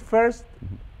many things. First,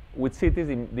 with cities,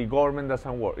 the government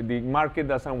doesn't work. The market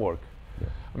doesn't work. Yeah.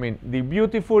 I mean, the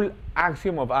beautiful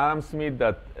axiom of Adam Smith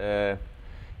that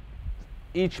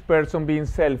each person being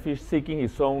selfish, seeking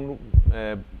his own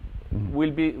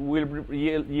will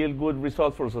yield good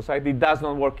results for society does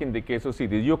not work in the case of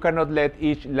cities. You cannot let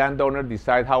each landowner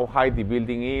decide how high the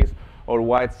building is, or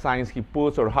what signs he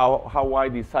puts, or how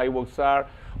wide the sidewalks are,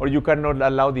 or you cannot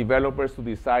allow developers to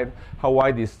decide how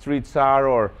wide the streets are,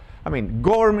 or, I mean,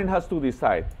 government has to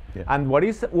decide. Yeah. And what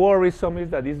is worrisome is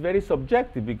that it's very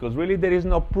subjective, because really there is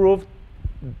no proof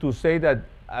to say that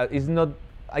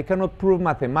I cannot prove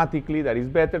mathematically that it's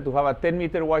better to have a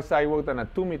 10-meter wide sidewalk than a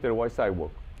 2-meter wide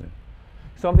sidewalk.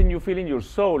 Something you feel in your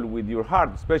soul, with your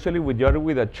heart, especially with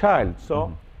a child.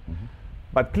 So,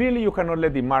 but clearly you cannot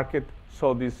let the market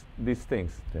solve these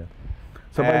things. Yeah.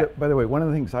 So by the way, one of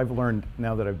the things I've learned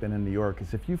now that I've been in New York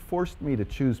is if you forced me to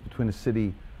choose between a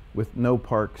city with no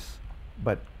parks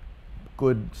but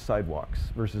good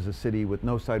sidewalks versus a city with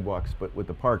no sidewalks but with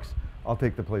the parks, I'll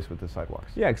take the place with the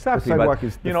sidewalks. Yeah, exactly. The sidewalk but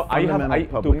is you know,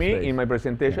 to me, space. In my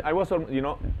presentation, I was, you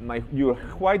know, your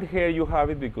white hair, you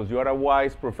have it because you are a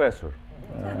wise professor.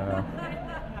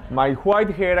 My white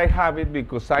hair, I have it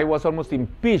because I was almost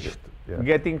impeached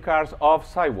getting cars off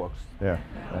sidewalks.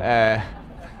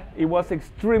 It was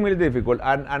extremely difficult,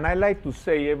 and I like to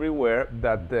say everywhere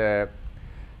that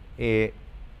in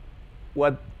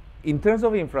terms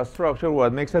of infrastructure,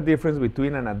 what makes a difference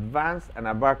between an advanced and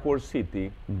a backward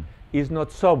city is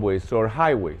not subways or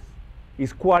highways,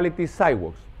 it's quality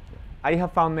sidewalks. I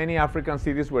have found many African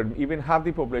cities where even half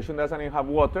the population doesn't even have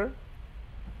water,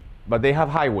 but they have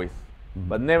highways,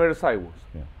 but never sidewalks.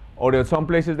 Yeah. Or in some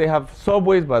places they have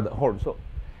subways, but so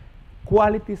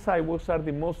quality sidewalks are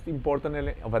the most important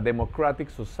element of a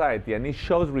democratic society, and it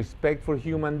shows respect for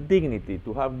human dignity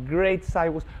to have great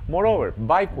sidewalks. Moreover,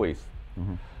 bikeways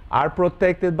are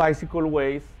protected bicycle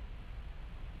ways,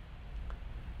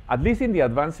 at least in the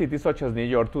advanced cities such as New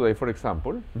York today, for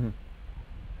example.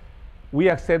 We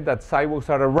accept that sidewalks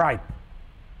are a right.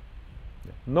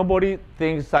 Nobody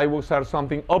thinks sidewalks are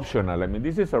something optional. I mean,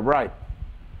 this is a right.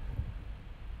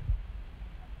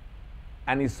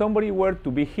 And if somebody were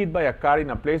to be hit by a car in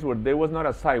a place where there was not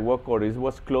a sidewalk, or it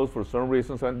was closed for some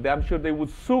reason, so I'm sure they would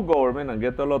sue government and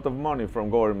get a lot of money from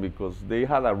government because they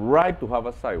had a right to have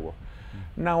a sidewalk.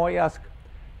 Now I ask,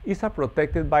 is a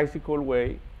protected bicycle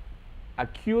way a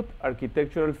cute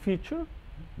architectural feature,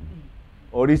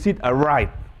 or is it a right?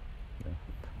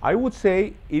 I would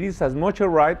say it is as much a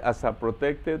right as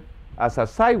a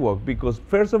sidewalk, because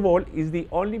first of all, it's the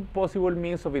only possible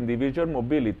means of individual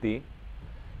mobility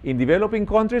in developing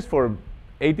countries for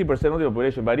 80% of the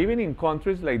population, but even in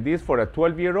countries like this for a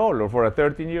 12-year-old or for a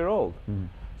 13-year-old.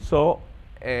 So,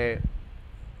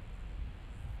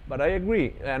 but I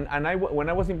agree, and when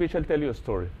I was in Beach, I'll tell you a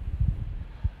story.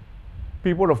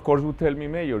 People, of course, would tell me,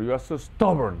 Mayor, you are so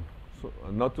stubborn. So,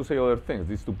 not to say other things,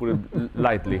 this to put it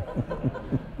lightly.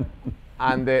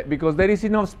 And because there is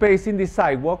enough space in the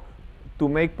sidewalk to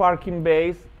make parking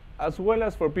bays as well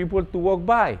as for people to walk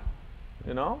by,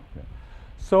 you know? Yeah.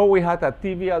 So we had a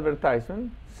TV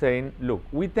advertisement saying, look,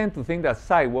 we tend to think that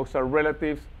sidewalks are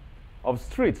relatives of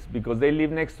streets because they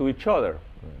live next to each other.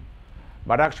 Right.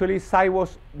 But actually,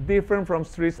 sidewalks different from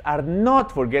streets are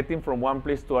not for getting from one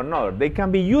place to another. They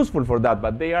can be useful for that,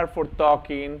 but they are for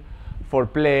talking, for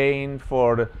playing,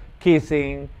 for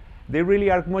kissing. They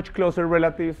really are much closer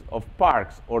relatives of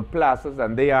parks or plazas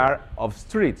than they are of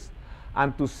streets.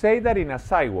 And to say that in a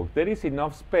sidewalk there is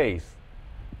enough space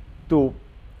to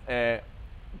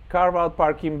carve out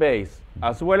parking bays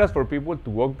as well as for people to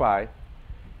walk by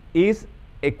is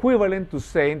equivalent to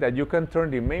saying that you can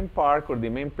turn the main park or the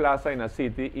main plaza in a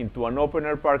city into an open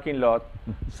air parking lot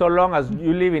so long as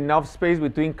you leave enough space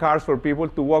between cars for people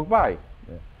to walk by.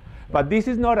 Yeah. But this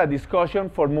is not a discussion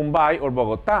for Mumbai or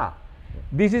Bogotá.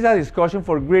 This is a discussion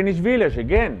for Greenwich Village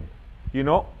again. You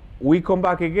know, we come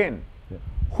back again. Yeah.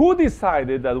 Who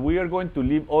decided that we are going to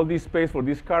leave all this space for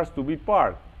these cars to be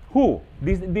parked? Who?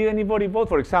 Did anybody vote?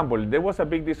 For example, there was a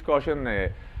big discussion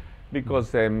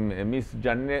because Miss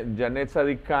Janet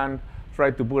Sadiq Khan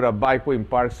tried to put a bikeway in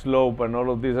Park Slope and all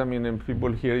of this. I mean, and people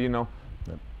here, you know.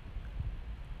 Yeah.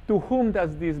 To whom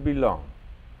does this belong?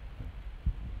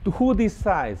 To who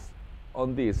decides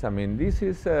on this? I mean, this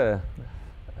is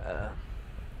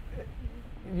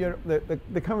you know,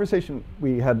 the conversation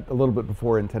we had a little bit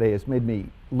before and today has made me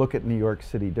look at New York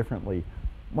City differently.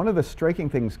 One of the striking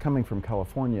things coming from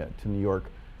California to New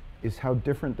York is how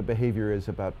different the behavior is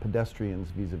about pedestrians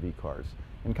vis-a-vis cars.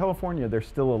 In California, there's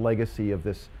still a legacy of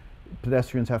this,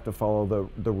 pedestrians have to follow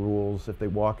the rules. If they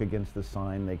walk against the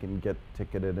sign, they can get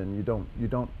ticketed, and you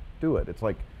don't do it. It's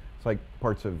like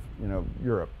parts of, you know,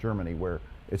 Europe, Germany, where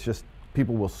it's just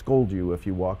people will scold you if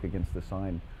you walk against the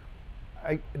sign.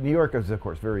 New York is, of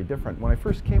course, very different. When I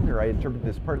first came here, I interpreted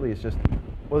this partly as just,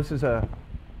 well, this is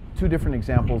two different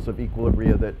examples of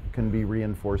equilibria that can be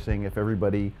reinforcing. If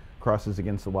everybody crosses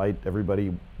against the light,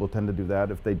 everybody will tend to do that.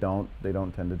 If they don't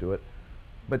tend to do it.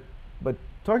 But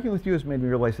talking with you has made me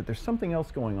realize that there's something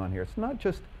else going on here. It's not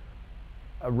just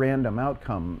a random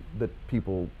outcome that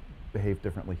people behave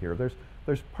differently here.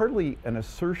 There's partly an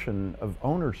assertion of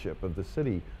ownership of the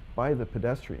city by the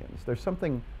pedestrians. There's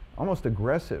something almost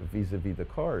aggressive vis-a-vis the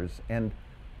cars, and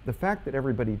the fact that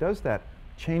everybody does that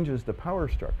changes the power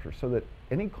structure, so that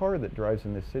any car that drives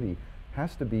in this city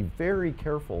has to be very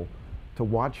careful to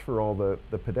watch for all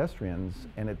the pedestrians,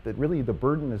 and that really the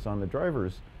burden is on the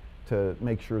drivers to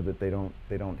make sure that they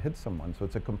don't hit someone. So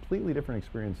it's a completely different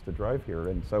experience to drive here.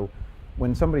 And so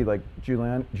when somebody like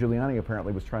Giuliani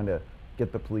apparently was trying to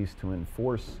get the police to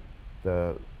enforce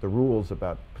the rules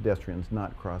about pedestrians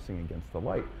not crossing against the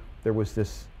light, there was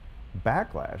this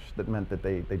backlash that meant that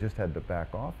they just had to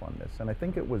back off on this. And I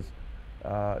think it was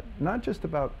not just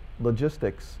about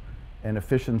logistics and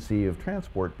efficiency of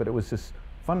transport, but it was this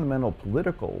fundamental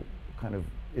political kind of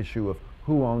issue of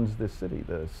who owns this city,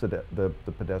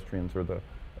 the pedestrians or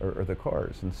the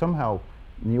cars. And somehow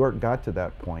New York got to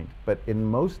that point, but in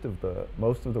most of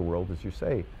the world, as you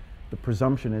say, the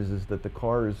presumption is that the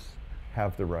cars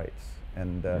have the rights.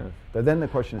 And but then the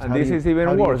question is, and this is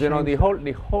even worse. You know, the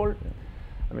whole.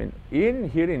 I mean,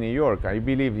 here in New York, I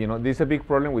believe, you know, there's a big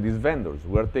problem with these vendors.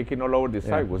 We're taking all over the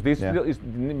sidewalks. This is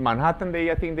Manhattan.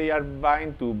 I think they are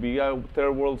vying to be a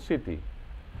third world city.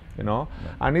 You know,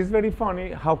 and it's very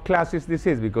funny how classist this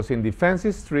is, because in the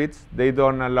fancy streets they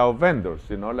don't allow vendors.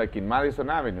 You know, like in Madison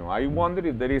Avenue. I wonder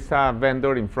if there is a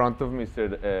vendor in front of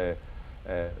Mr.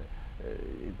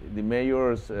 The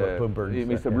mayor's,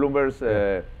 Mr.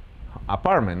 Bloomberg's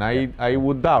apartment. I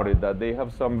would doubt it that they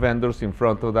have some vendors in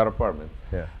front of that apartment.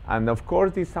 Yeah. And of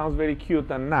course, this sounds very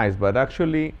cute and nice, but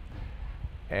actually,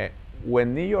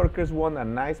 when New Yorkers want a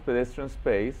nice pedestrian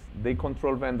space, they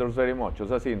control vendors very much.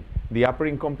 As in, the upper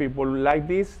income people like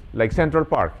this, like Central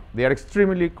Park, they are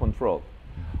extremely controlled.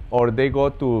 Or they go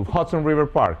to Hudson River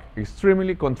Park,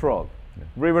 extremely controlled. Yeah.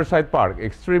 Riverside Park,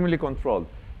 extremely controlled.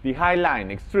 The High Line,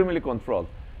 extremely controlled.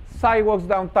 Sidewalks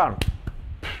downtown,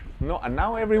 no, and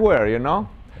now everywhere, you know?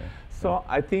 Okay. So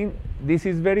I think this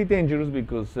is very dangerous,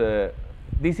 because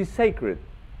this is sacred.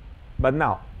 But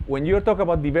now, when you talk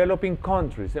about developing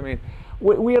countries, I mean,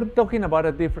 we are talking about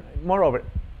a different, moreover,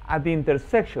 at the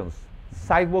intersections,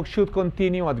 sidewalks should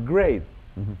continue at grade.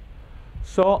 Mm-hmm.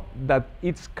 So that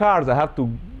its cars have to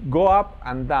go up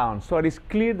and down. So it is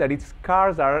clear that its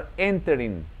cars are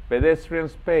entering pedestrian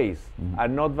space, mm-hmm.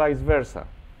 and not vice versa.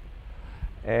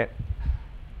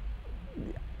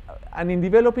 And in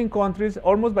developing countries,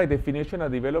 almost by definition, a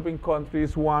developing country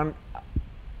is one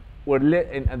where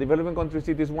in a developing country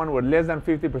city is one where less than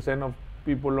 50% of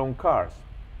people own cars.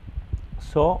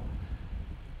 So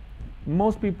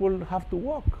most people have to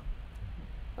walk.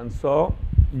 And so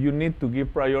you need to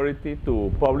give priority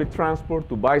to public transport,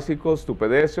 to bicycles, to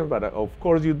pedestrians, but of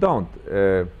course you don't.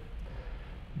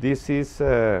 This is,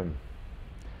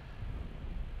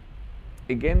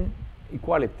 again,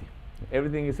 equality.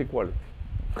 Everything is equality.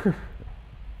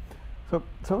 So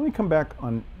let me come back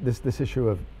on this issue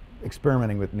of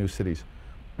experimenting with new cities.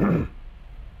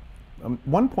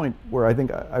 One point where I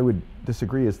think I would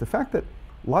disagree is the fact that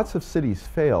lots of cities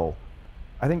fail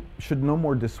I think should no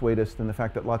more dissuade us than the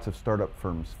fact that lots of startup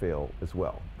firms fail as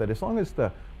well. That as long as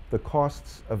the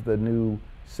costs of the new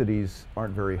cities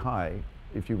aren't very high,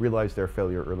 if you realize their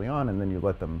failure early on and then you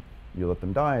let them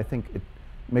die, I think it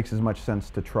makes as much sense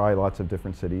to try lots of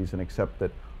different cities and accept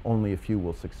that only a few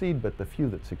will succeed, but the few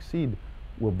that succeed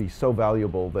will be so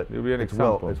valuable that it's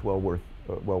well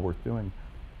worth doing.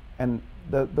 And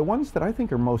the ones that I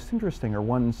think are most interesting are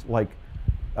ones like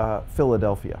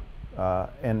Philadelphia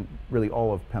and really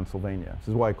all of Pennsylvania. This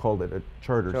is why I called it a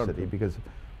charter city, because of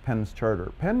Penn's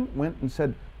charter. Penn went and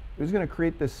said it was going to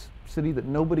create this city that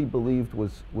nobody believed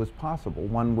was possible,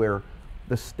 one where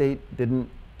the state didn't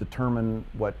determine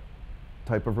what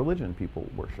type of religion people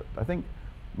worshiped. I think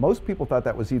most people thought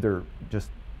that was either just,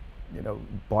 you know,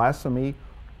 blasphemy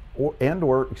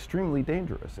or extremely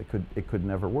dangerous. It could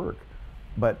never work.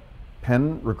 But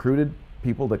Penn recruited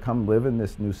people to come live in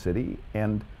this new city,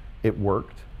 and it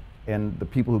worked. And the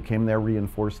people who came there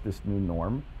reinforced this new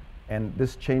norm, and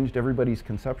this changed everybody's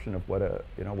conception of what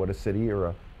a city or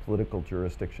a political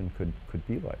jurisdiction could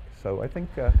be like. So I think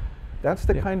that's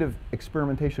the kind of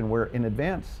experimentation where, in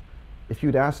advance, if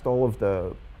you'd asked all of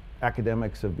the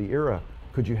academics of the era,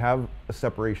 could you have a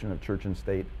separation of church and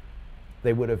state,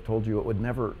 they would have told you it would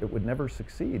never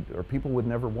succeed, or people would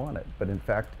never want it. But in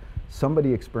fact,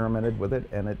 somebody experimented with it,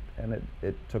 and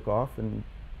it took off and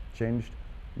changed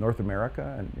North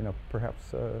America and, you know,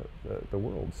 perhaps the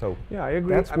world. So yeah, I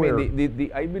agree. That's I where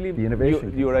mean, I believe the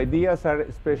innovation your ideas are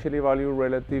especially valued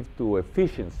relative to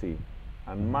efficiency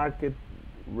and market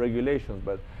regulations.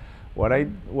 But what I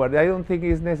don't think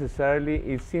is necessarily,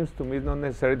 it seems to me, it's not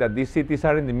necessary that these cities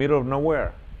are in the middle of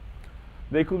nowhere.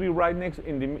 They could be right next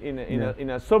in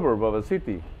a suburb of a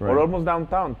city, or almost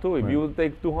downtown too. If you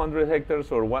take 200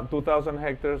 hectares or 2,000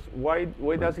 hectares, why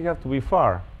does it have to be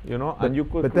far? You know, and you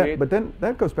could create. But then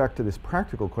that goes back to this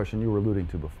practical question you were alluding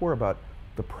to before about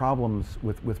the problems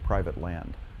with private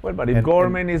land. Well, but if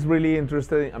government is really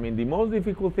interested, I mean, the most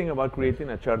difficult thing about creating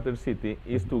a charter city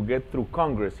is to get through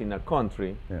Congress in a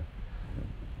country.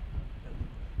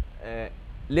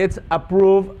 Let's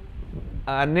approve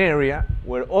an area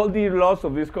where all the laws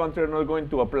of this country are not going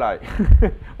to apply,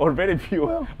 or very few,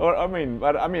 well,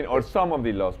 or some of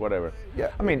the laws, whatever. Yeah.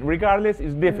 I mean, regardless,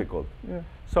 it's difficult. Yeah.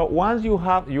 So once you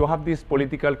have this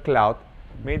political clout,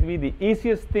 maybe the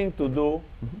easiest thing to do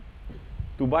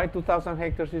to buy 2,000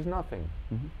 hectares is nothing.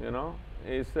 You know,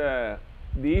 it's the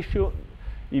issue.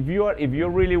 If you're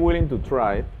really willing to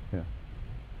try it. Yeah.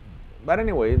 But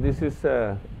anyway, this is.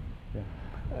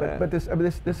 But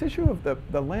this issue of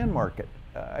the land market,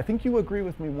 I think you agree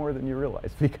with me more than you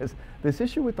realize, because this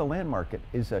issue with the land market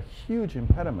is a huge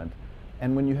impediment.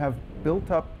 And when you have built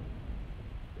up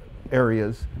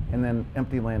areas and then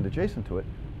empty land adjacent to it,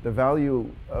 the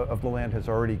value of the land has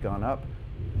already gone up,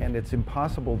 and it's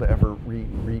impossible to ever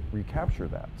recapture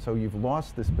that. So you've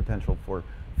lost this potential for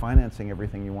financing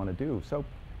everything you want to do. So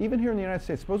even here in the United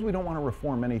States, suppose we don't want to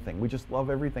reform anything. We just love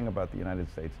everything about the United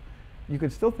States. You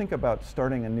could still think about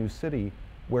starting a new city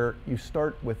where you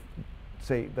start with,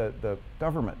 say, the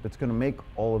government that's going to make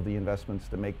all of the investments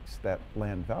that makes that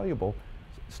land valuable.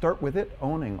 Start with it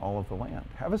owning all of the land.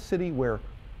 Have a city where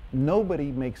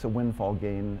nobody makes a windfall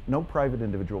gain, no private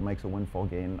individual makes a windfall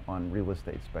gain on real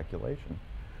estate speculation.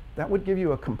 That would give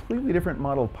you a completely different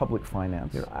model of public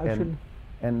finance.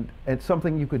 And it's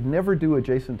something you could never do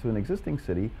adjacent to an existing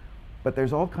city. But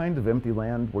there's all kinds of empty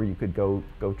land where you could go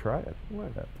try it. Well,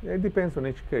 it depends on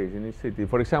each case, in each city.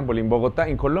 For example, in Bogotá,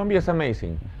 in Colombia, it's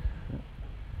amazing.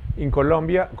 In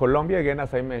Colombia, again,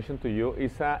 as I mentioned to you,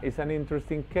 is an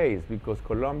interesting case, because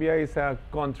Colombia is a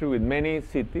country with many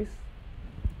cities,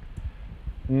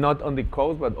 not on the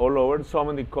coast, but all over. Some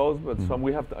on the coast, but some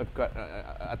we have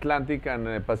Atlantic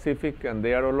and Pacific, and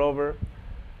they are all over.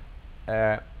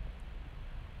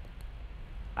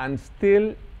 And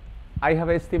still, I have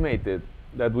estimated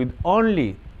that with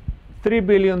only $3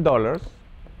 billion,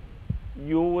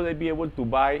 you would be able to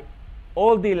buy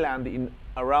all the land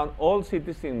around all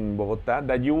cities in Bogotá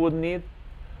that you would need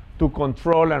to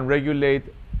control and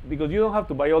regulate, because you don't have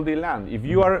to buy all the land.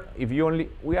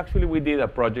 We did a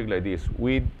project like this.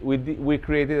 We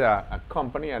created a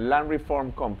company, a land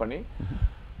reform company.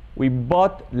 We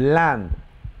bought land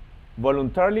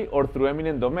voluntarily or through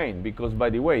eminent domain, because, by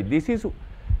the way, this is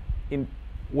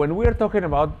when we are talking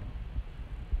about,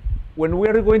 when we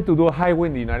are going to do a highway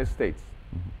in the United States,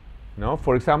 no,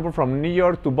 for example, from New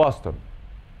York to Boston,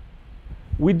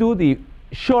 we do the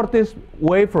shortest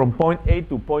way from point A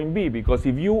to point B, because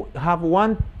if you have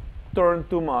one turn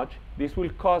too much, this will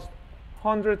cost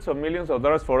hundreds of millions of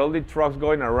dollars for all the trucks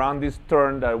going around this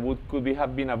turn that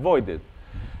have been avoided.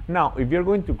 Now, if you're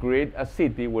going to create a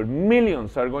city where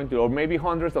millions are going to, or maybe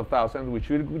hundreds of thousands, which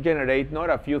will generate not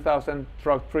a few thousand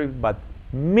truck trips, but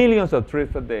millions of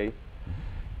trips a day,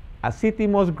 a city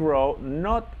must grow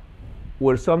not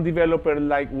where some developer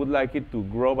would like it to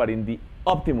grow, but in the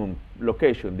optimum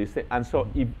location. And so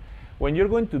when you're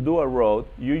going to do a road,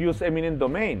 you use eminent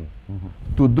domain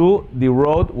to do the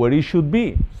road where it should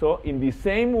be. So in the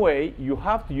same way, you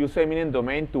have to use eminent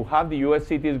domain to have the US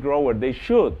cities grow where they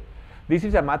should. This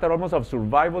is a matter almost of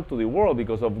survival to the world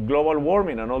because of global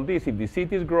warming and all this. If the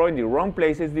cities grow in the wrong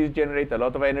places, this generates a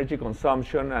lot of energy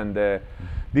consumption, and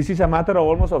this is a matter of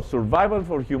almost of survival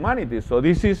for humanity. So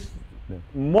this is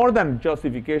more than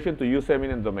justification to use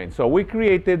eminent domain. So we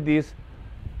created this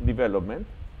development,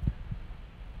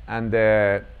 and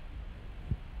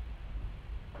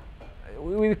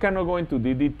we cannot go into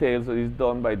the details. It's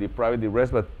done by the private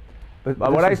rest, but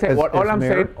what I say,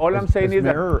 all I'm saying is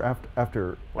that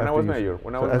after when I was mayor.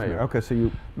 Okay, so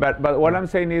you. But what I'm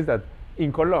saying is that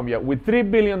in Colombia, with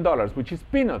 $3 billion, which is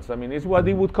peanuts, I mean, it's what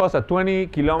it would cost a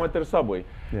 20-kilometer subway.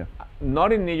 Yeah.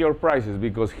 Not in New York prices,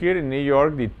 because here in New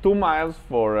York, the 2 miles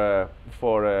for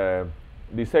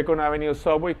the Second Avenue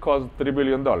subway cost $3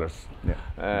 billion.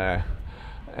 Yeah.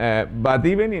 But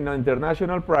even in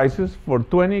international prices, for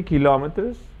 20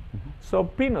 kilometers, so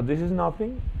peanut, this is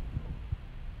nothing.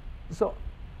 So,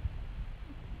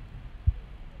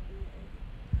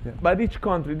 but each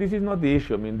country, this is not the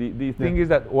issue. I mean, the thing is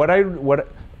that what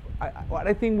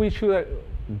I think we should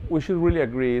really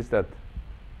agree is that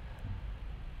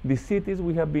the cities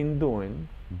we have been doing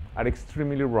are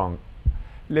extremely wrong.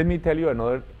 Let me tell you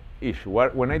another issue.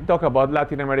 When I talk about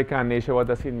Latin America and Asia, what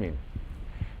does it mean?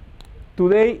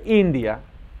 Today, India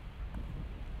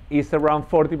is around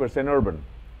 40% urban.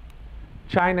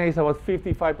 China is about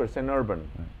 55% urban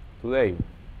today.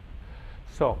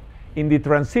 So, in the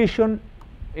transition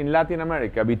in Latin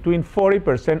America between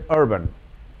 40% urban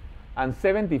and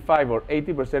 75 or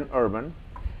 80% urban,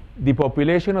 the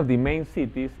population of the main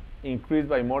cities increased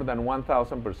by more than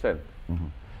 1,000%.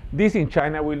 This in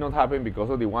China will not happen because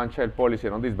of the one-child policy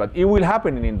and all this, but it will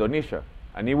happen in Indonesia,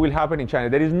 and it will happen in China.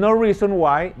 There is no reason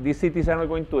why these cities are not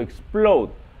going to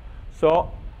explode.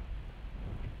 So,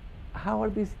 how are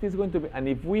these cities going to be? And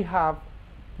if we have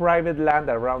private land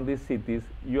around these cities,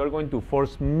 you are going to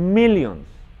force millions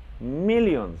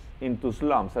into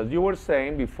slums. As you were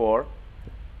saying before,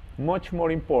 much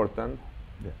more important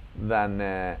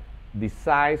than the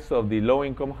size of the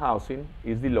low-income housing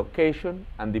is the location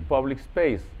and the public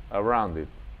space around it.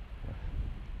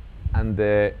 And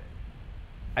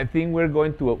I think we're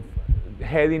going to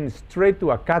heading straight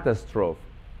to a catastrophe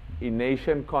in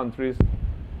Asian countries.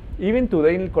 Even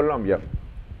today in Colombia,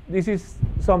 this is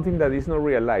something that is not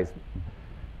realized.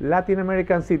 Latin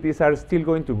American cities are still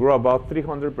going to grow about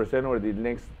 300% over the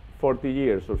next 40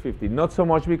 years or 50. Not so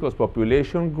much because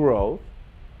population growth,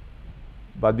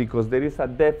 but because there is a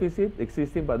deficit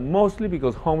existing, but mostly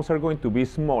because homes are going to be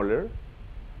smaller,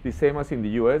 the same as in the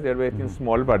US. They're getting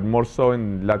small, but more so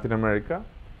in Latin America.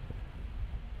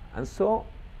 And so,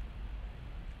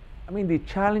 I mean, the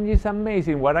challenge is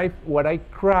amazing. What I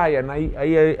cry, and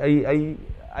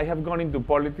I have gone into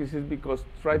politics is because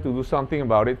try to do something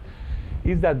about it,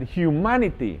 is that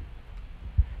humanity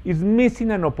is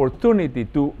missing an opportunity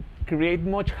to create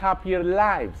much happier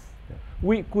lives.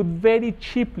 We could very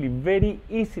cheaply, very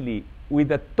easily,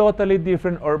 with a totally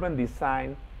different urban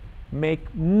design,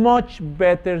 make much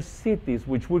better cities,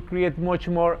 which would create much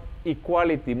more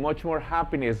equality, much more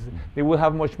happiness. They will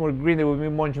have much more green, they will be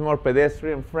much more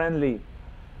pedestrian friendly.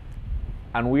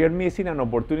 And we are missing an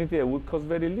opportunity that would cost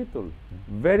very little.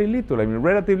 Very little. I mean,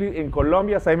 relatively, in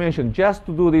Colombia, as I mentioned, just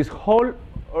to do this whole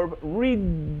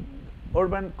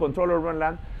control urban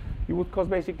land, it would cost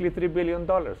basically $3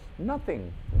 billion.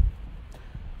 Nothing.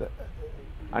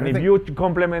 And if you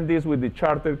complement this with the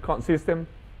charter system,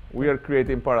 we are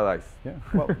creating paradise.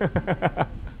 Yeah.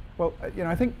 Well, you know,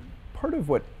 I think part of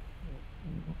what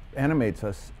animates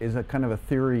us is a kind of a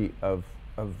theory of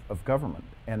government.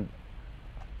 And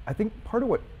I think part of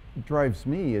what drives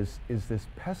me is this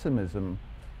pessimism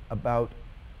about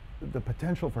the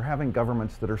potential for having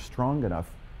governments that are strong enough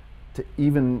to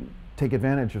even take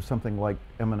advantage of something like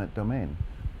eminent domain.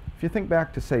 If you think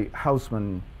back to, say,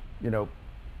 Haussmann, you know,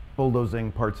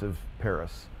 bulldozing parts of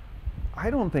Paris, I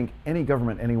don't think any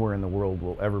government anywhere in the world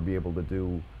will ever be able to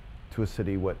do to a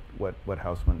city what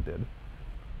Haussmann did.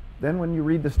 Then when you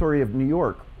read the story of New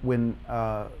York, when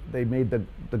they made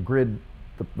the grid,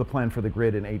 the plan for the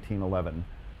grid in 1811,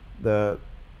 the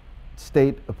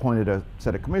state appointed a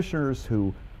set of commissioners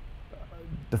who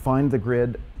defined the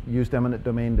grid, used eminent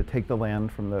domain to take the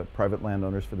land from the private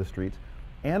landowners for the streets,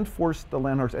 and force the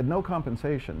landowners, at no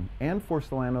compensation, and force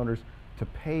the landowners to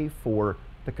pay for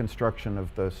the construction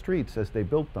of the streets as they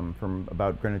built them from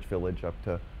about Greenwich Village up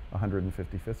to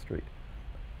 155th Street.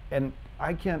 And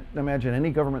I can't imagine any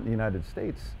government in the United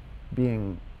States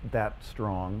being that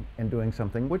strong and doing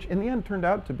something which in the end turned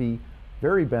out to be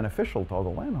very beneficial to all the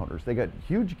landowners. They got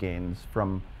huge gains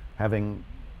from having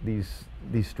these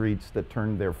streets that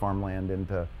turned their farmland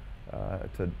into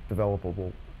to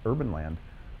developable urban land.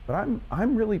 But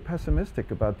I'm really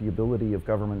pessimistic about the ability of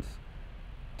governments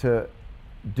to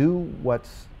do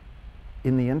what's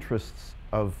in the interests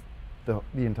of the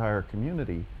entire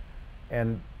community,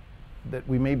 and that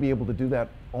we may be able to do that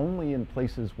only in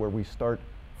places where we start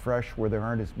fresh, where there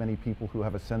aren't as many people who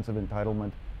have a sense of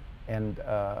entitlement and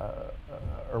are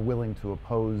willing to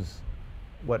oppose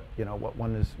what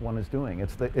one is doing.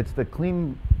 It's the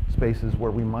clean spaces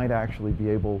where we might actually be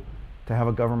able to have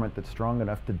a government that's strong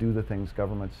enough to do the things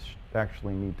governments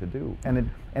actually need to do. And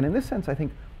in this sense, I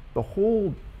think the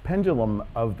whole pendulum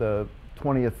of the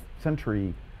 20th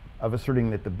century of asserting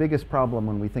that the biggest problem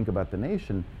when we think about the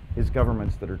nation is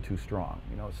governments that are too strong.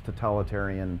 It's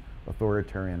totalitarian,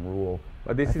 authoritarian rule.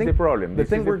 But this is the problem. The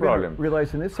thing we're going to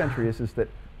realize in this century is that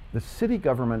the city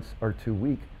governments are too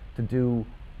weak to do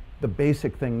the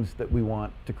basic things that we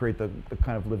want to create the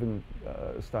kind of living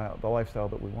style, the lifestyle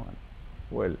that we want.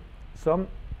 Well, some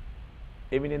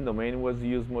eminent domain was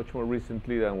used much more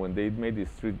recently than when they made the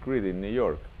street grid in New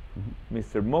York. Mm-hmm.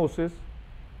 Mr. Moses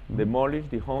demolished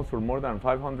the homes for more than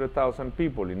 500,000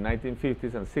 people in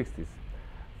 1950s and 60s,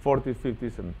 40s,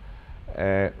 50s, and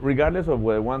regardless of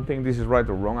whether one thing this is right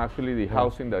or wrong, actually the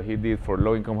housing that he did for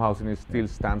low-income housing it still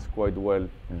stands quite well.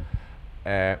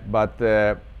 But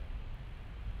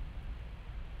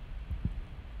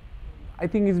I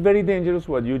think it's very dangerous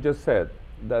what you just said,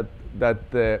 that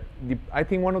I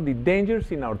think one of the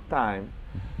dangers in our time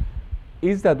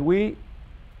is that we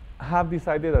have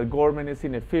decided that government is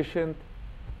inefficient,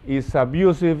 is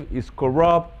abusive, is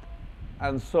corrupt,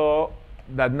 and so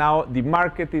that now the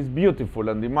market is beautiful,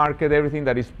 and the market, everything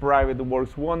that is private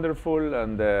works wonderful,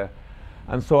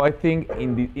 and so I think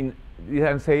and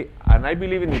I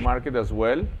believe in the market as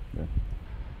well.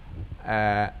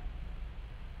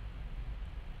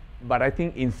 But I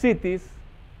think in cities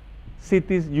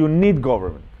you need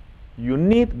government. You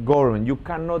need government. You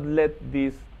cannot let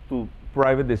this to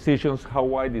private decisions how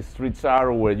wide the streets are,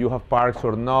 or where you have parks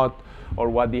or not, or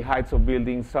what the heights of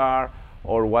buildings are,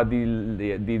 or what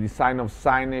the design of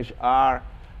signage are.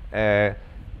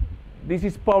 This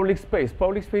is public space.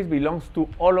 Public space belongs to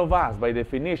all of us by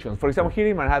definition. For example, here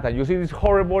in Manhattan, you see this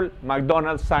horrible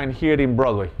McDonald's sign here in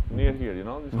Broadway, near here,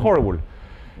 it's horrible.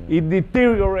 It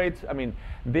deteriorates. I mean,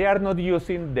 they are not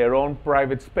using their own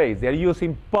private space. They are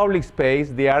using public space.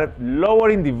 They are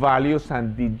lowering the values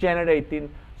and degenerating.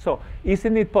 So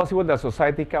isn't it possible that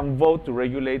society can vote to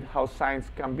regulate how signs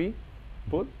can be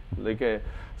put?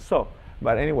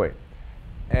 But anyway.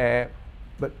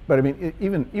 But I mean,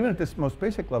 even at this most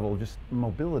basic level, just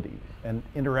mobility and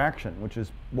interaction, which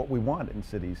is what we want in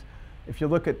cities. If you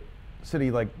look at a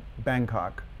city like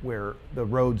Bangkok, where the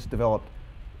roads developed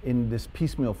in this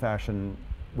piecemeal fashion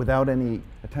without any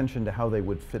attention to how they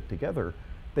would fit together,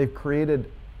 they've created,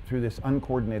 through this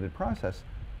uncoordinated process,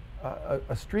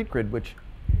 a street grid which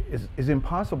is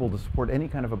impossible to support any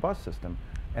kind of a bus system.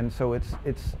 And so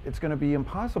it's going to be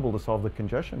impossible to solve the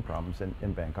congestion problems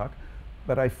in Bangkok.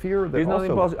 But I fear that it's not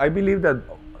impossible. I believe that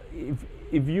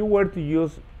if you were to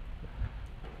use,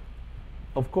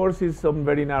 of course it's some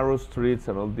very narrow streets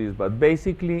and all this, but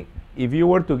basically if you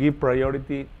were to give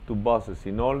priority to buses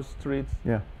in all streets,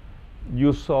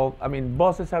 you solve, I mean,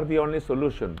 buses are the only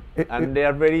solution, and they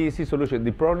are very easy solution.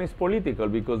 The problem is political,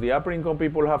 because the upper income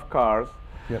people have cars,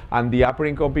 and the upper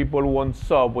income people want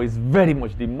subways very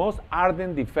much. The most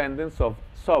ardent defendants of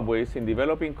subways in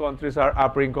developing countries are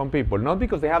upper income people, not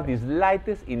because they have the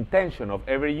slightest intention of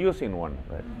ever using one,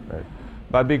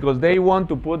 but because they want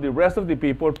to put the rest of the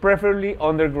people, preferably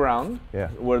underground,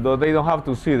 where they don't have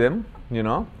to see them,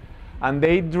 and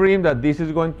they dream that this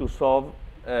is going to solve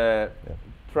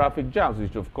traffic jams,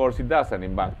 which of course it doesn't.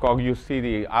 In Bangkok, you see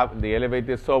the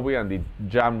elevated subway and the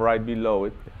jam right below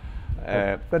it.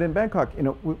 But in Bangkok,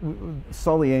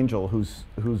 Sully Angel, who's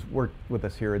worked with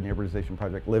us here in the Urbanization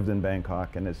Project, lived in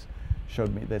Bangkok and has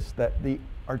showed me this, that the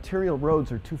arterial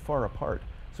roads are too far apart.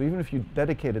 So even if you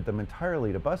dedicated them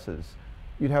entirely to buses,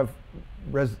 you'd have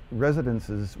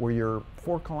residences where you're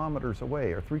 4 kilometers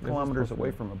away or 3 kilometers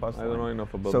away from a bus line. I don't know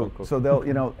enough about Bangkok. So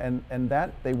they'll, and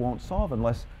that they won't solve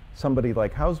unless somebody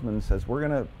like Hausman says, we're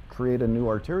going to create a new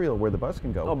arterial where the bus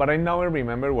can go. No, but I now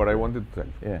remember what I wanted to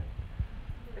tell you.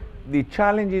 the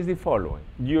challenge is the following.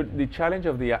 The challenge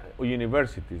of the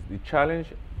universities, the challenge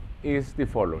is the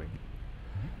following.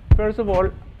 First of all,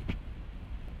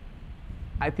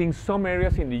 I think some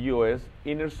areas in the US,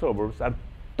 inner suburbs, are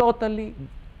totally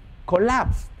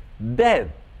collapsed,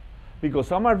 dead. Because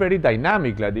some are very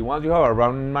dynamic, like the ones you have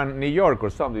around New York or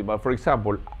something. But for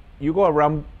example, you go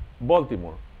around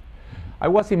Baltimore. I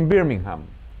was in Birmingham.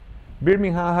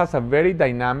 Birmingham has a very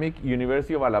dynamic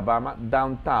University of Alabama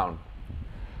downtown,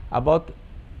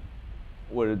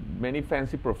 where many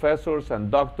fancy professors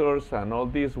and doctors and all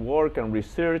this work and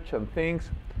research and things.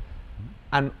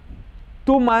 And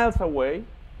 2 miles away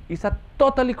is a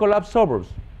totally collapsed suburbs.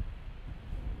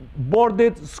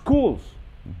 Boarded schools,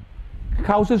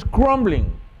 houses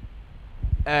crumbling,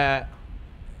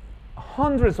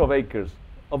 hundreds of acres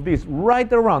of this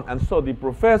right around. And so the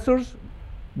professors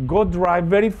go drive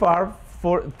very far,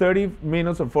 for 30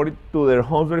 minutes or 40 to their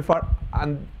homes very far,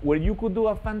 and where you could do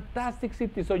a fantastic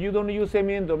city. So you don't use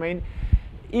eminent domain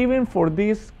even for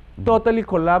this totally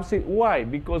collapsed. Why?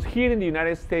 Because here in the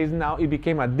United States now it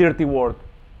became a dirty word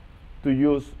to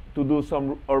use to do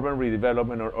some urban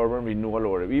redevelopment or urban renewal,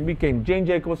 or it became Jane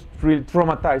Jacobs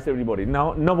traumatized everybody.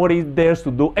 Now nobody dares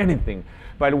to do anything.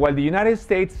 But while the United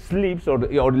States sleeps or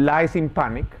lies in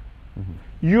panic,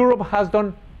 Europe has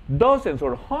done dozens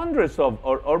or hundreds of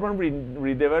urban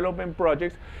redevelopment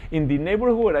projects. In the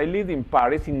neighborhood where I lived in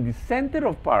Paris, in the center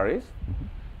of Paris,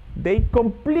 they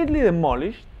completely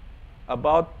demolished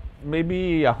about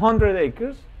maybe 100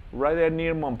 acres right there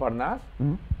near Montparnasse.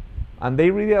 And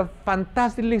they really a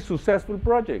fantastically successful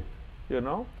project, you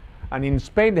know. And in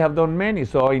Spain, they have done many.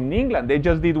 So in England, they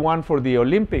just did one for the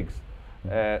Olympics.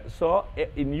 So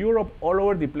in Europe, all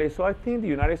over the place. So I think the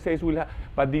United States will have,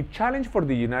 but the challenge for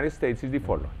the United States is the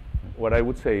following. What I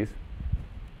would say is,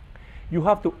 you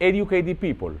have to educate the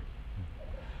people.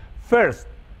 First,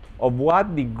 of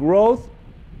what the growth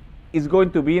is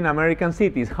going to be in American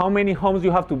cities. How many homes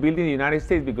you have to build in the United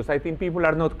States? Because I think people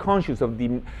are not conscious of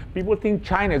the, people think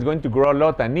China is going to grow a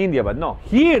lot and India, but no,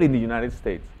 here in the United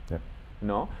States. Yeah.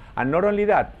 No? And not only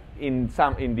that, in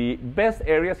the best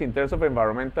areas in terms of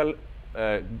environmental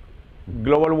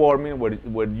global warming,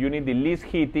 where you need the least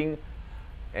heating,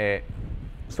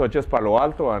 such as Palo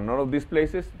Alto and all of these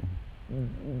places,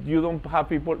 you don't have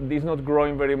people, this is not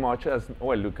growing very much as,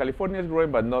 well, California is growing,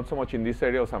 but not so much in this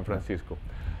area of San Francisco.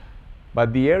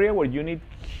 But the area where you need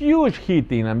huge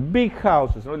heating and big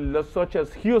houses, such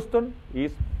as Houston,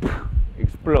 is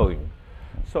exploding.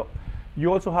 So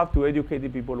you also have to educate the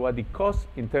people what the cost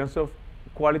in terms of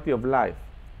quality of life,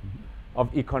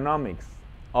 of economics,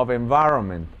 of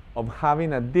environment, of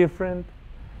having a different,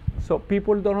 so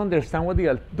people don't understand what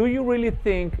do you really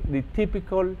think the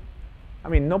typical, I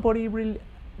mean, nobody really,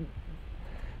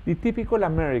 the typical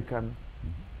American,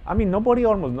 I mean, nobody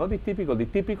almost, not the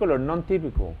typical or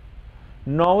non-typical,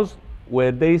 knows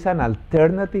where there is an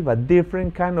alternative, a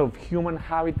different kind of human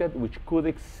habitat which could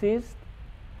exist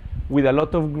with a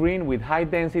lot of green, with high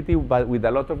density, but with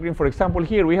a lot of green. For example,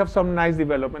 here we have some nice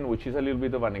development, which is a little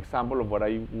bit of an example of what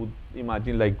I would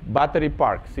imagine, like Battery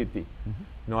Park City. You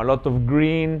know, a lot of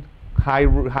green,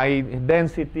 high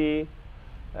density,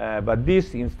 but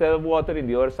this, instead of water, in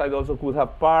the other side also could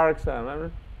have parks.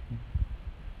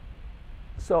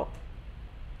 So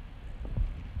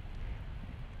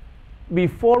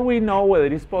before we know whether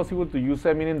it is possible to use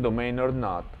eminent domain or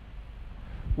not,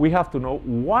 we have to know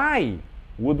why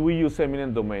would we use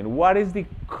eminent domain? What is the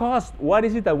cost? What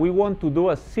is it that we want to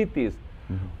do as cities?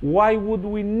 Why would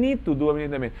we need to do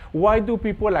eminent domain? Why do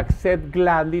people accept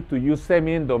gladly to use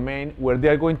eminent domain where they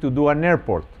are going to do an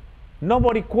airport?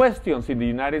 Nobody questions in the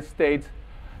United States.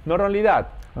 Not only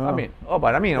that,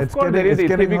 but of course there is the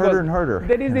typical, harder and harder.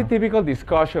 There is the typical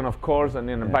discussion, of course,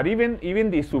 and but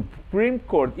even the Supreme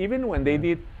Court, even when they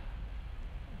did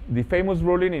the famous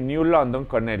ruling in New London,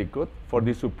 Connecticut, for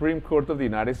the Supreme Court of the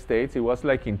United States, it was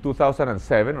like in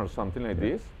 2007 or something like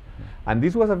this, and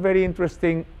this was a very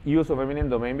interesting use of eminent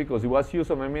domain, because it was use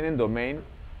of eminent domain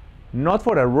not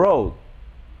for a road,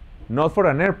 not for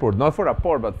an airport, not for a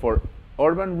port, but for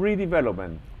urban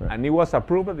redevelopment, and it was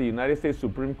approved by the United States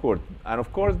Supreme Court. And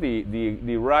of course,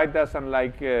 the right doesn't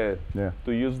like to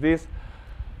use this,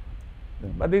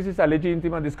 but this is a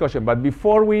legitimate discussion. But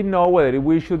before we know whether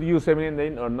we should use eminent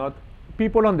domain or not,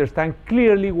 people understand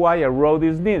clearly why a road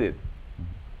is needed.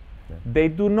 They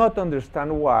do not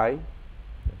understand why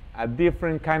a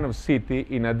different kind of city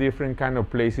in a different kind of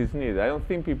place is needed. I don't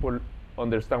think people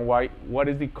understand why. What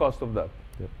is the cost of that?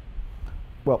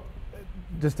 Well,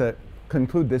 just to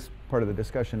conclude this part of the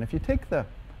discussion, if you take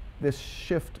this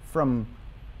shift from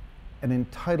an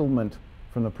entitlement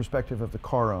from the perspective of the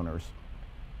car owners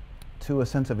to a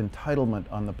sense of entitlement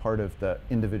on the part of the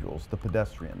individuals, the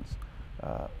pedestrians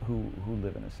who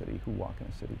live in a city, who walk in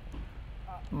a city.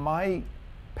 My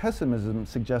pessimism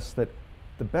suggests that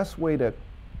the best way to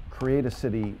create a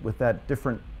city with that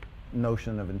different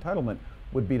notion of entitlement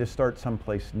would be to start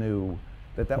someplace new,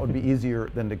 that would be easier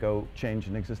than to go change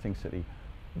an existing city.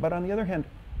 But on the other hand,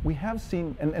 we have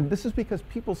seen, and this is because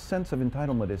people's sense of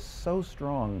entitlement is so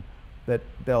strong that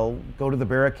they'll go to the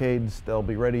barricades, they'll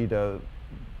be ready to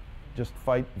just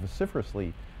fight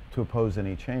vociferously to oppose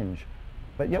any change.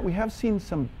 But yet we have seen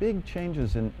some big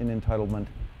changes in entitlement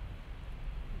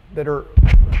that are,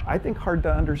 I think, hard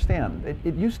to understand.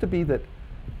 It used to be that,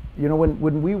 you know,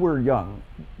 when we were young,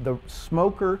 the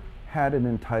smoker had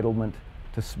an entitlement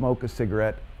to smoke a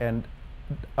cigarette, and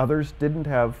others didn't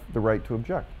have the right to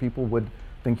object. People would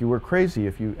think you were crazy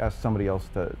if you asked somebody else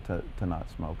to not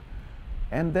smoke.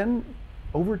 And then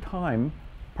over time,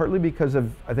 partly because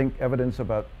of, I think, evidence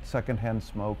about secondhand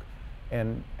smoke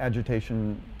and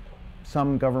agitation,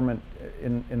 some government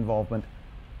involvement,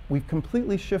 we've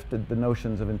completely shifted the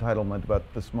notions of entitlement about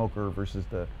the smoker versus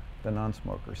the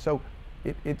non-smoker. So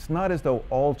it's not as though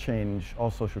all change,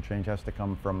 all social change has to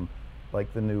come from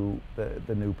like the new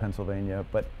Pennsylvania,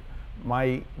 but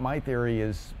my theory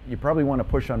is you probably want to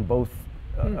push on both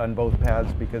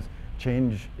paths, because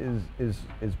change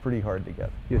is pretty hard to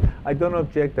get. Yeah. I don't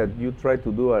object that you try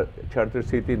to do a charter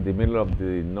city in the middle of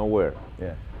the nowhere.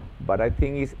 Yeah. But I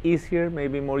think it's easier,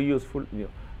 maybe more useful. You know,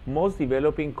 most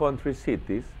developing country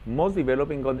cities,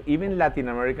 even Latin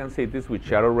American cities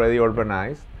which are already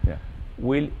urbanized, yeah.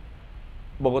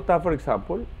 Bogotá, for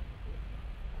example,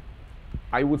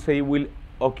 I would say will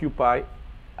occupy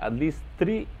at least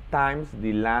 3 times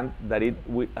the land that it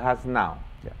has now.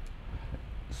 Yeah.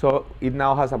 So it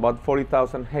now has about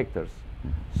 40,000 hectares.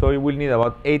 So it will need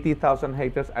about 80,000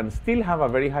 hectares and still have a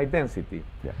very high density.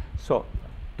 Yeah. So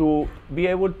to be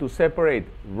able to separate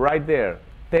right there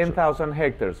 10,000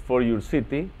 hectares for your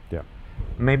city, yeah.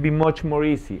 may be much more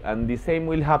easy. And the same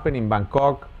will happen in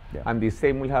Bangkok, yeah. and the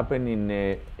same will happen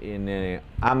in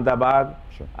Ahmedabad,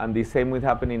 sure. and the same will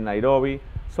happen in Nairobi.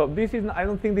 So this is, I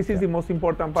don't think this is the most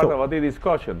important part about the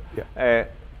discussion. Yeah.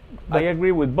 I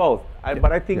agree with both,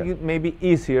 but I think yeah. it may be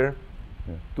easier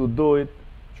to do it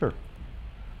sure.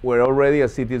 where already a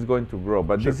city is going to grow.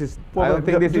 But sure. this is, well, I don't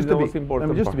think this is the most important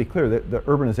part. Just part. to be clear, the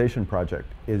urbanization project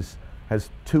has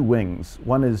 2 wings.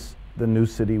 One is the new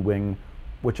city wing,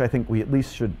 which I think we at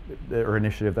least should, or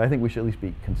initiative that I think we should at least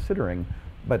be considering.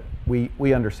 But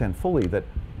we understand fully that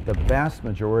the vast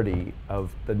majority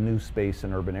of the new space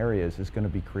in urban areas is going to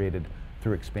be created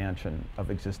through expansion of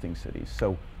existing cities.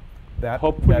 So that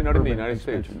hopefully not in the United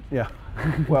States. Yeah,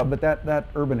 well, but that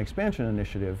urban expansion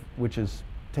initiative, which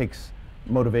takes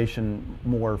motivation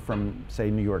more from, say,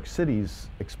 New York City's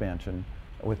expansion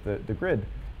with the grid,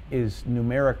 is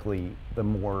numerically the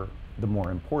more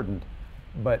important.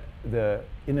 But the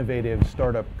innovative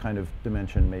startup kind of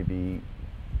dimension may be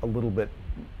a little bit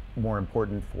more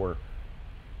important for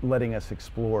letting us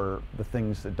explore the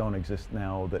things that don't exist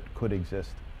now that could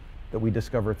exist, that we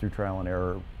discover through trial and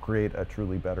error, create a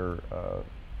truly better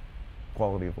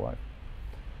quality of life.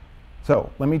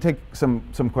 So let me take some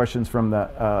questions from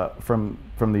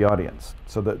the audience.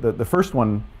 So the first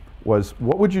one was,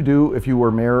 what would you do if you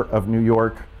were mayor of New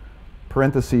York,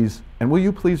 parentheses, and will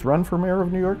you please run for mayor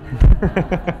of New York?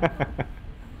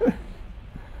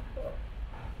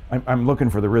 I'm looking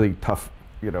for the really tough,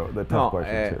 the tough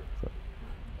questions here. So.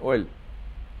 Well,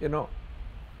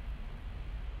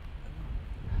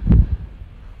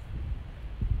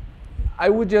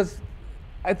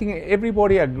 I think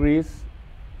everybody agrees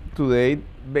today,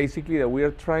 basically, that we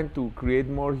are trying to create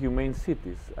more humane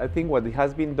cities. I think what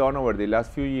has been done over the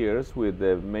last few years with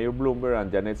Mayor Bloomberg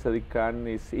and Janet Sadiq-Khan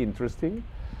is interesting.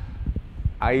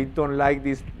 I don't like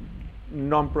these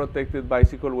non-protected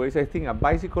bicycle ways. I think a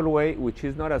bicycle way, which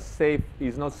is not safe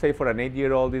for an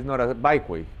 8-year-old, is not a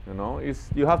bikeway.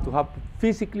 You have to have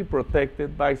physically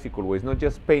protected bicycle ways, not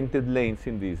just painted lanes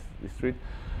in the street.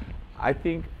 I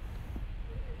think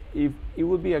if it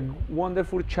would be a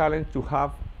wonderful challenge to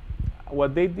have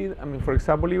what they did. I mean, for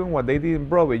example, even what they did in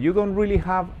Broadway. You don't really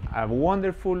have a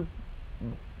wonderful,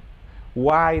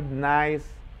 wide, nice,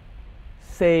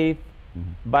 safe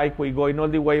bikeway going all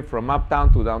the way from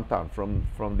uptown to downtown, from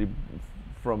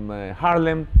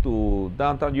Harlem to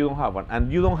downtown. You don't have one,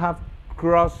 and you don't have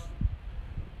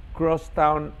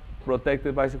cross-town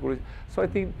protected bicycles. So I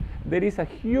think there is a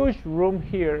huge room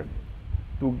here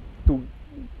to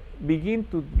begin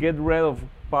to get rid of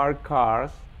parked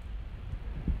cars.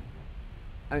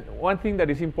 And one thing that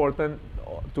is important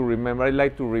to remember, I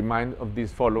like to remind of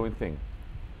this following thing.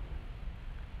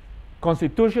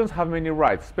 constitutions have many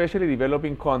rights, especially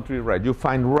developing country rights. You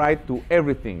find right to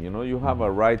everything. You know, you have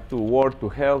a right to work, to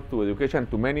health, to education,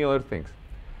 to many other things.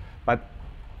 But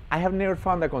I have never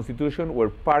found a constitution where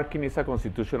parking is a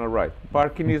constitutional right.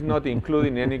 Parking is not included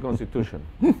in any constitution.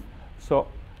 So,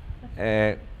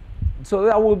 so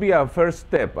that would be a first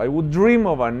step. I would dream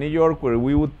of a New York where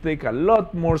we would take a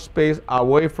lot more space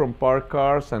away from parked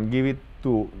cars and give it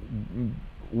to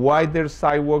wider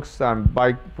sidewalks and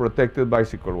protected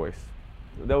bicycle ways.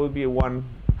 That would be one.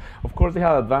 Of course, they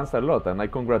have advanced a lot, and I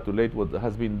congratulate what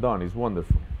has been done. It's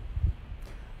wonderful.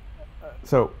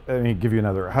 So let me give you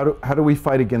another. How do we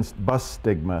fight against bus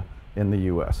stigma in the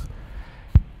U.S.?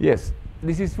 Yes,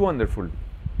 this is wonderful.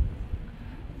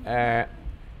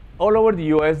 All over the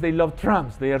U.S., they love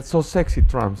trams. They are so sexy,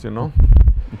 trams, you know.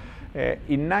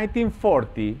 In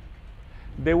 1940,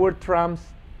 there were trams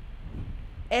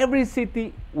every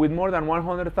city with more than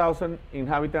 100,000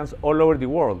 inhabitants all over the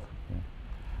world.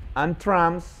 And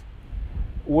trams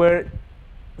were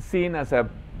seen as a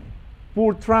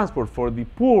poor transport for the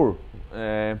poor.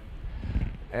 And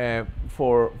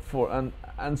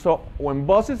so when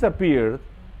buses appeared,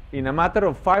 in a matter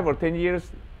of 5 or 10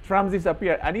 years, trams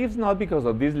disappeared. And it's not because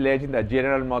of this legend that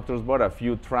General Motors bought a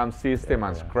few tram system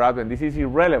and scrapped, and this is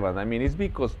irrelevant. I mean, it's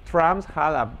because trams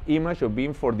had an image of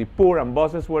being for the poor and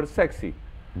buses were sexy.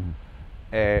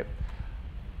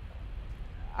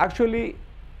 Actually,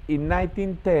 in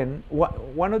 1910,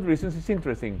 one of the reasons is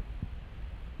interesting.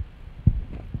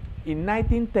 In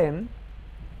 1910,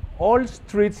 all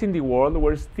streets in the world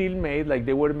were still made like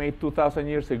they were made 2,000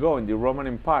 years ago in the Roman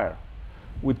Empire,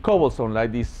 with cobblestone,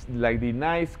 like the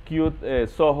nice, cute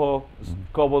Soho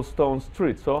cobblestone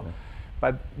streets. So,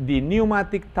 but the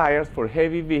pneumatic tires for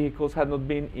heavy vehicles had not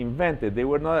been invented. They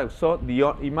were not. So,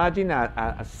 imagine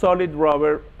a solid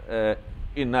rubber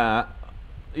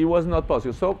it was not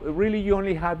possible. So, really, you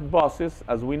only had buses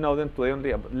as we know them today,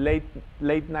 only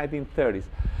late 1930s.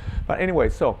 But anyway,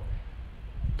 so.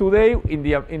 Today, in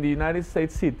the United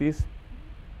States cities,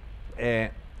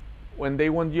 when they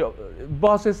want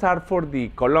buses are for the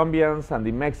Colombians and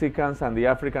the Mexicans and the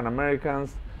African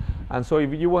Americans, and so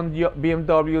if you want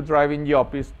BMW driving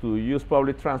yuppies to use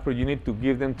public transport, you need to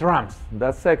give them trams.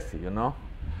 That's sexy, you know.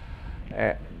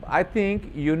 I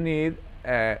think you need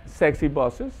sexy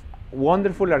buses,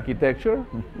 wonderful architecture,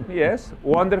 yes,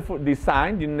 wonderful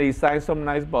design. You design some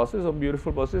nice buses, some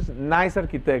beautiful buses, nice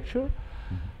architecture.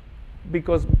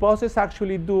 Because buses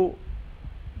actually do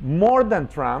more than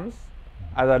trams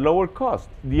at a lower cost.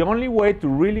 The only way to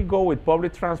really go with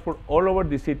public transport all over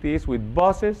the city is with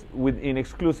buses in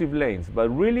exclusive lanes. But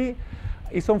really,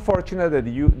 it's unfortunate that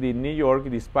the New York,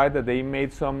 despite that they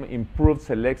made some improved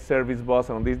select service bus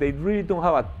on this, they really don't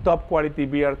have a top quality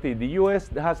BRT. The US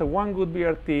has one good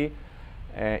BRT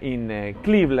in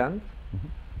Cleveland,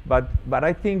 but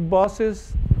I think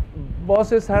buses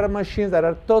are machines that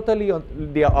are totally on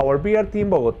our BRT in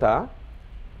Bogotá,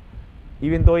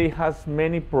 even though it has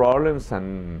many problems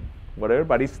and whatever,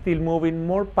 but it's still moving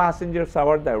more passengers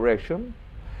our direction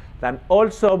than all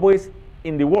subways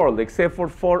in the world, except for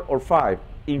 4 or 5,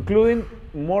 including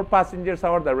more passengers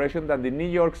our direction than the New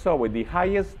York subway.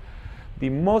 The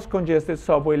most congested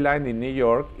subway line in New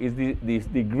York is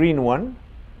the green one,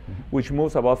 which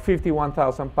moves about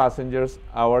 51,000 passengers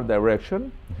our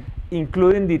direction,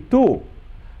 including the two,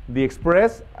 the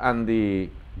express and the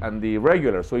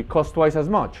regular, so it costs twice as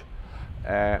much.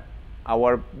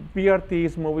 Our BRT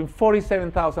is moving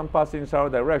 47,000 passengers our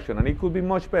direction, and it could be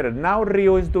much better. Now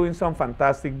Rio is doing some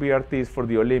fantastic BRTs for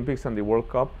the Olympics and the World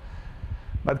Cup,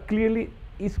 but clearly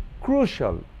it's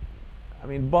crucial. I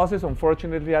mean, buses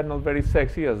unfortunately are not very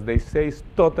sexy, as they say, is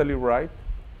totally right.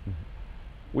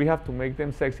 We have to make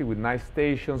them sexy with nice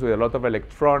stations, with a lot of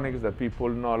electronics that people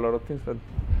know, a lot of things.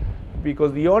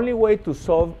 Because the only way to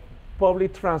solve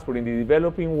public transport in the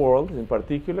developing world, in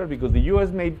particular, because the US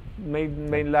may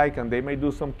like and they may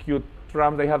do some cute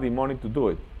trams, they have the money to do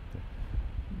it.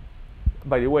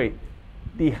 By the way,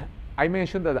 I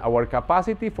mentioned that our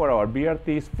capacity for our BRT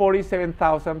is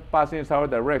 47,000 passengers our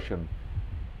direction.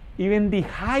 Even the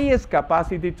highest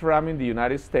capacity tram in the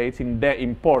United States,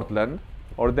 in Portland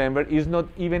or Denver, is not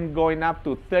even going up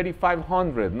to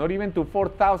 3,500, not even to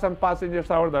 4,000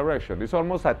 passengers our direction. It's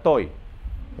almost a toy.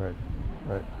 Right,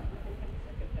 right.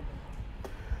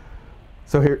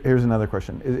 So here's another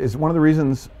question. Is one of the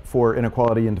reasons for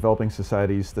inequality in developing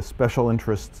societies the special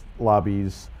interest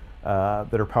lobbies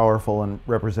that are powerful and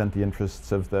represent the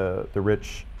interests of the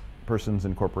rich persons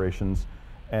and corporations,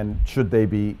 and should they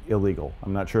be illegal?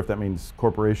 I'm not sure if that means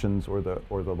corporations or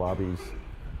the lobbies,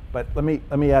 but let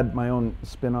me add my own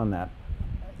spin on that.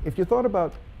 If you thought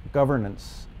about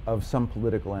governance of some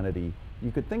political entity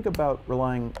you could think about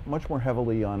relying much more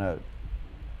heavily on a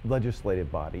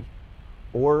legislative body,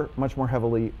 or much more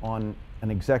heavily on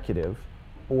an executive,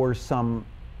 or some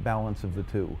balance of the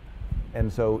two.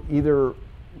 And so either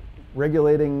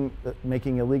regulating,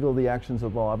 making illegal the actions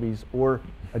of lobbies, or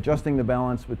adjusting the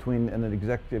balance between an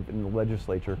executive and the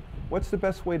legislature. What's the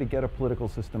best way to get a political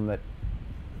system that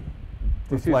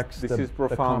reflects this is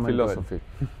profound philosophy.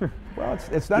 Well,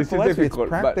 it's not philosophy, it's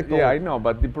practical. Yeah, I know,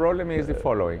 but the problem is the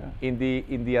following. In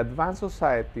the advanced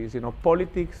societies,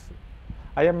 politics,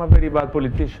 I am a very bad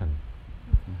politician.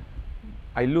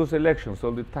 I lose elections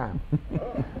all the time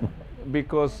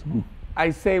because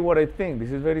I say what I think.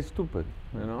 This is very stupid,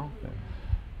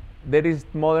 There is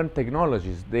modern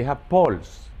technologies. They have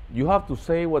polls. You have to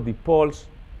say what the polls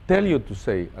tell you to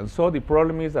say. And so the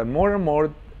problem is that more and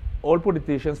more all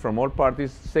politicians from all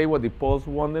parties say what the polls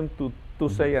want them to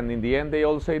say, and in the end they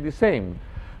all say the same.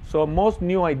 So most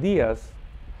new ideas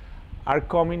are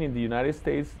coming in the United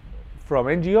States from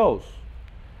NGOs.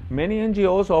 Many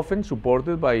NGOs often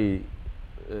supported by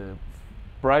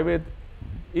private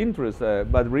interests,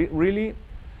 but really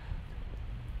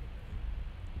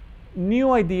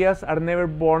new ideas are never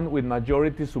born with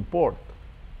majority support.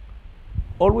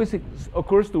 Always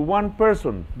occurs to one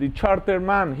person, the charter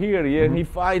man here, and he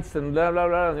fights and blah, blah,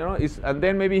 blah, and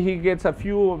then maybe he gets a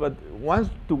few, but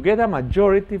wants to get a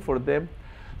majority for them.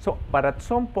 So, but at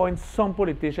some point, some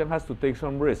politician has to take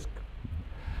some risk.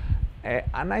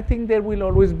 And I think there will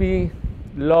always be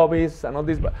lobbies and all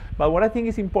this, but what I think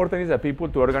is important is that people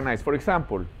to organize. For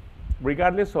example,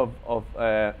 regardless of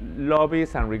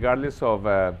lobbies and regardless of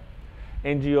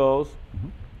NGOs,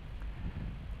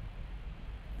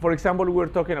 for example, we were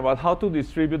talking about how to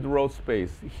distribute road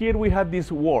space. Here we had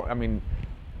this war,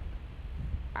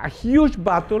 a huge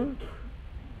battle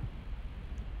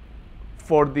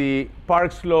for the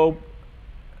Park Slope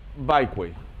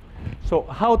bikeway. So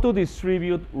how to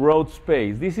distribute road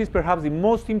space. This is perhaps the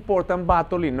most important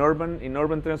battle in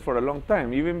urban terms for a long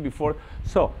time, even before.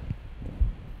 So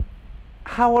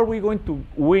how are we going to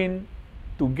win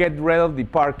to get rid of the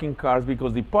parking cars?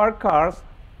 Because the parked cars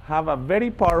have a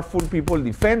very powerful people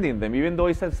defending them, even though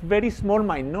it's a very small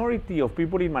minority of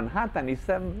people in Manhattan. It's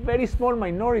a very small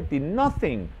minority,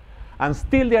 nothing. And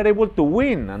still they are able to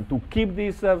win and to keep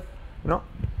this,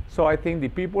 So I think the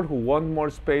people who want more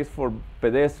space for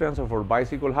pedestrians or for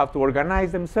bicycles have to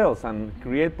organize themselves and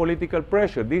create political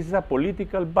pressure. This is a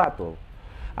political battle.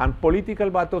 And political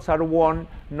battles are won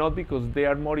not because they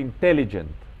are more intelligent.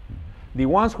 The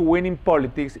ones who win in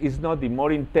politics is not the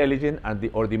more intelligent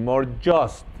or the more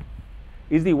just.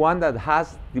 It's the one that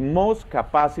has the most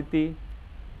capacity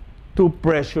to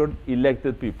pressure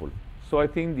elected people. So I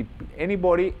think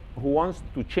anybody who wants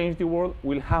to change the world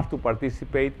will have to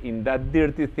participate in that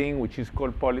dirty thing which is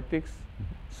called politics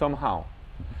somehow.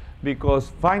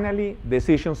 Because finally,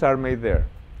 decisions are made there.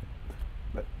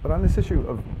 But on this issue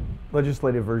of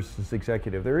legislative versus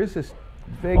executive, there is this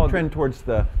vague trend towards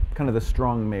the kind of the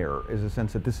strong mayor, is a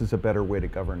sense that this is a better way to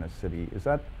govern a city. Is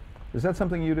that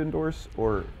something you'd endorse,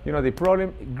 or? The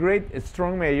problem,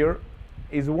 strong mayor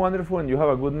is wonderful when you have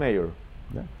a good mayor.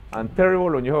 Yeah. And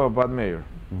terrible when you have a bad mayor.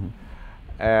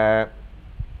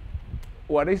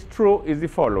 What is true is the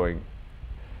following.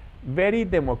 Very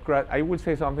I will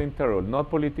say something terrible, not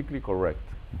politically correct.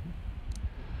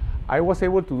 I was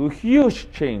able to do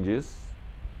huge changes,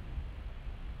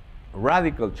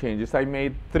 radical changes. I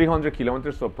made 300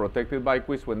 kilometers of protected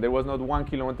bikeways when there was not 1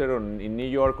 kilometer in New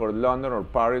York or London or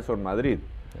Paris or Madrid.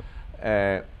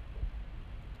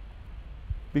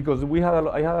 Because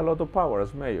I had a lot of power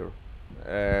as mayor.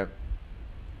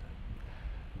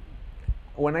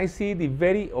 When I see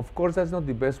of course that's not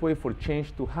the best way for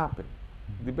change to happen.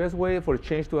 The best way for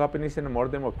change to happen is in a more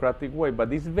democratic way,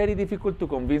 but it's very difficult to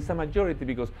convince a majority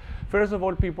because, first of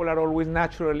all, people are always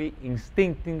naturally,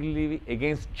 instinctively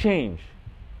against change.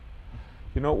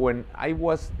 When I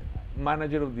was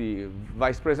manager of the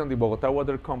vice president of the Bogotá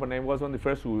Water Company, I was one of the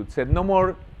first who said, no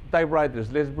more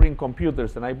typewriters, let's bring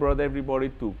computers. And I brought everybody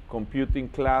to computing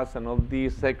class and all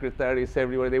these secretaries,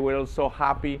 everybody. They were all so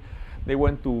happy. They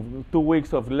went to 2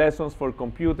 weeks of lessons for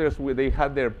computers where they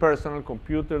had their personal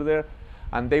computer there,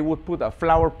 and they would put a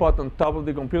flower pot on top of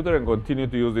the computer and continue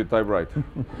to use the typewriter.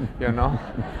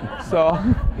 So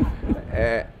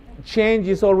change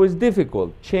is always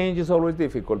difficult. Change is always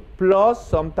difficult. Plus,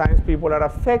 sometimes people are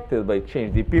affected by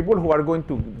change. The people who are going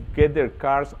to get their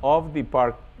cars off the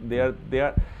park,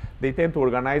 they tend to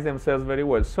organize themselves very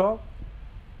well. So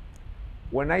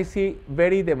when I see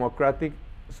very democratic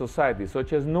societies,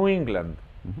 such as New England,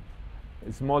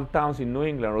 small towns in New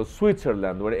England, or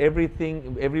Switzerland, where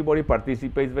everybody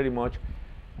participates very much,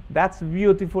 that's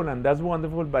beautiful and that's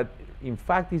wonderful, but in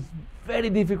fact, it's very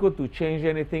difficult to change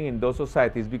anything in those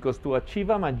societies, because to achieve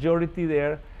a majority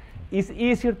there, it's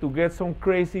easier to get some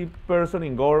crazy person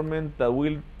in government that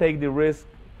will take the risk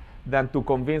than to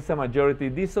convince a majority.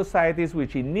 These societies,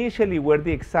 which initially were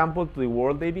the example to the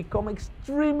world, they become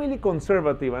extremely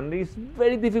conservative, and it's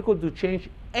very difficult to change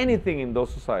anything in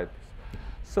those societies.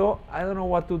 So I don't know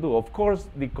what to do. Of course,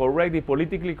 the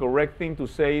politically correct thing to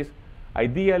say is,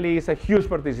 ideally, it's a huge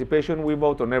participation, we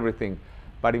vote on everything.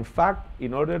 But in fact,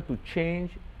 in order to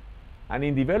change, and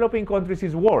in developing countries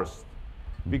it's worse,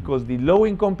 because the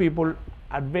low-income people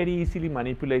are very easily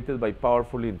manipulated by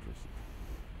powerful interests.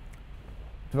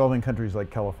 Developing countries like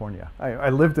California. I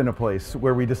lived in a place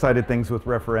where we decided things with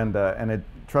referenda, and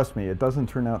trust me, it doesn't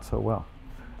turn out so well.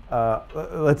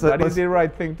 That is the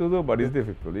right thing to do, but it's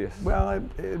difficult, yes. Well, I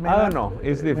don't know,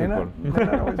 it's difficult. May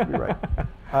not always be right.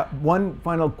 One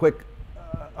final quick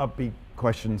upbeat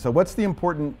question. So what's the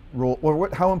important role, or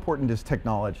how important is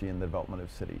technology in the development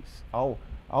of cities?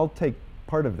 I'll take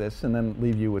part of this and then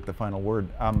leave you with the final word.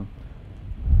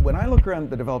 When I look around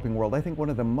the developing world, I think one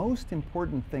of the most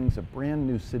important things a brand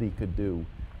new city could do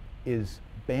is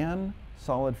ban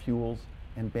solid fuels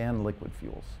and ban liquid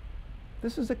fuels.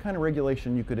 This is the kind of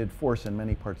regulation you could enforce in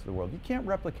many parts of the world. You can't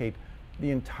replicate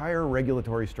the entire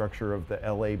regulatory structure of the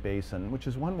LA basin, which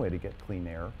is one way to get clean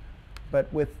air.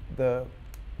 But with the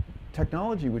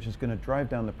technology which is going to drive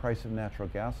down the price of natural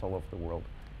gas all over the world,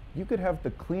 you could have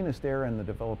the cleanest air in the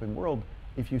developing world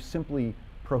if you simply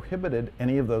prohibited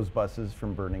any of those buses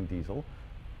from burning diesel,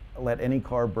 let any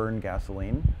car burn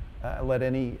gasoline, let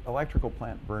any electrical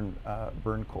plant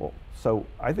burn coal. So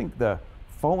I think the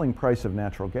falling price of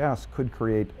natural gas could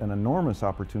create an enormous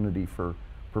opportunity for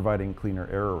providing cleaner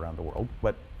air around the world.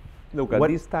 But look, what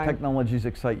at this time, technologies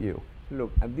excite you?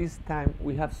 Look, at this time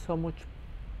we have so much.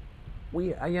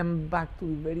 I am back to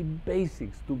the very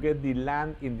basics, to get the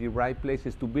land in the right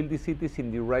places, to build the cities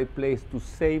in the right place, to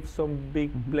save some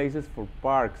big places for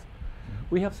parks.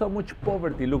 We have so much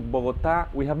poverty. Look, Bogotá,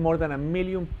 we have more than 1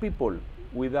 million people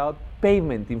without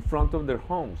pavement in front of their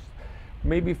homes.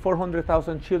 Maybe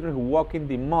 400,000 children who walk in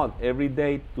the mud every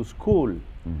day to school.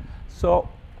 So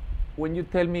when you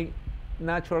tell me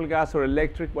natural gas or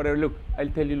electric, whatever, look, I'll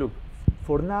tell you, look,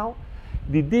 for now,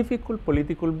 the difficult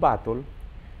political battle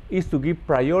is to give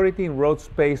priority in road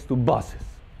space to buses.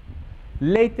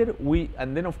 Later,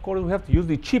 and then of course we have to use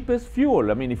the cheapest fuel.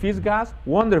 I mean, if it's gas,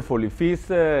 wonderful. If it's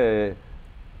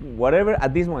whatever,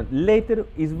 at this moment. Later,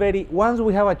 once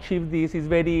we have achieved this, it's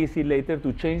very easy later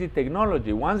to change the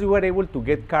technology. Once we are able to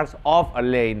get cars off a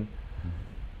lane,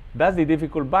 that's the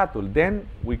difficult battle. Then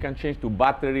we can change to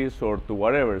batteries or to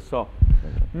whatever. So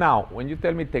now, when you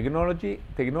tell me technology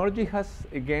has,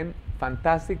 again,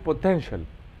 fantastic potential.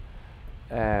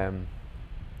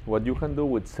 What you can do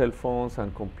with cell phones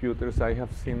and computers, I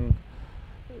have seen,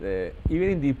 even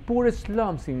in the poorest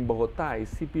slums in Bogotá, I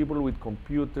see people with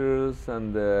computers,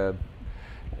 and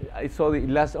I saw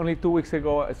only 2 weeks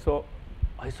ago, I saw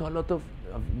a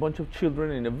bunch of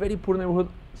children in a very poor neighborhood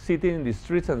sitting in the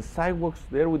streets and sidewalks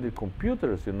there with their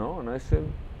computers, you know, and I said,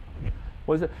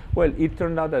 well, it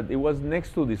turned out that it was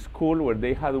next to the school where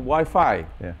they had Wi-Fi,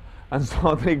 and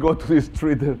so they go to the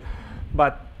street.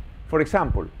 But for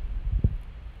example,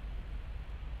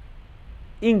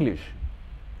 English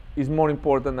is more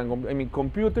important than,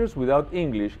 computers without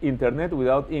English, internet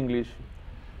without English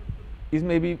is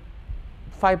maybe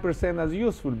 5% as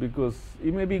useful, because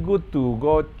it may be good to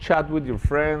go chat with your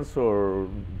friends,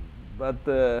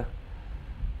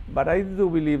 but I do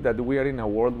believe that we are in a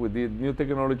world with the new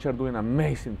technology are doing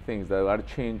amazing things that are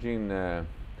changing,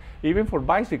 even for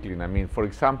bicycling. I mean, for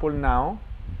example, now,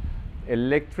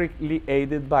 electrically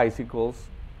aided bicycles,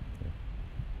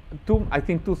 I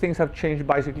think two things have changed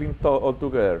bicycling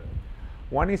altogether.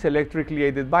 One is electrically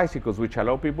aided bicycles, which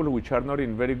allow people which are not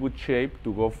in very good shape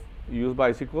to go use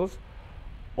bicycles,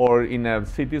 or in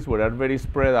cities where are very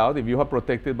spread out. If you have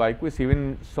protected bikeways,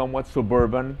 even somewhat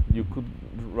suburban, you could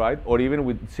ride, or even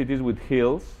with cities with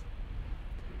hills.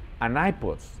 And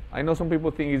iPods. I know some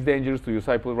people think it's dangerous to use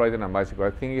iPod riding a bicycle.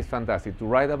 I think it's fantastic. To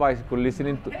ride a bicycle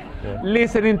listening to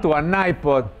an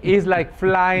iPod is like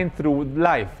flying through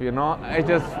life, you know? I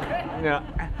just, you know.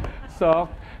 So,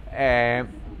 I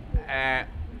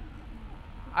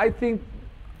think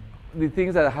the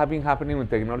things that have been happening with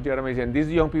technology are amazing. And these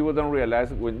young people don't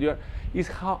realize is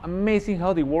how amazing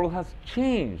how the world has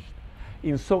changed.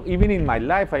 Even in my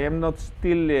life, I am not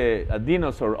still a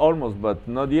dinosaur, almost, but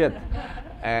not yet.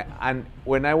 And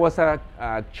when I was a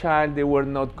child, there were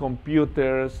not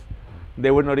computers,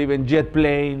 there were not even jet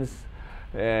planes,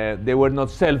 there were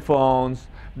not cell phones,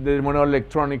 there were no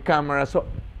electronic cameras. So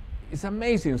it's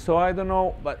amazing. So I don't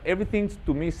know, but everything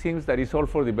to me seems that it's all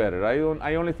for the better.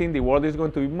 I only think the world is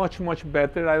going to be much, much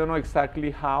better. I don't know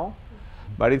exactly how,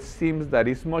 but it seems that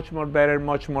it's much more better,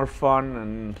 much more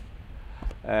fun,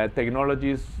 and technology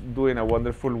is doing a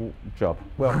wonderful job.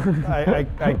 Well,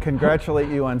 I congratulate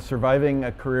you on surviving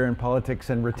a career in politics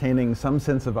and retaining some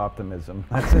sense of optimism.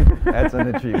 That's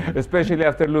an achievement. Especially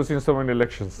after losing so many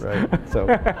elections. Right. So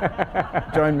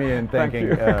join me in thanking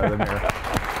the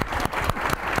mayor.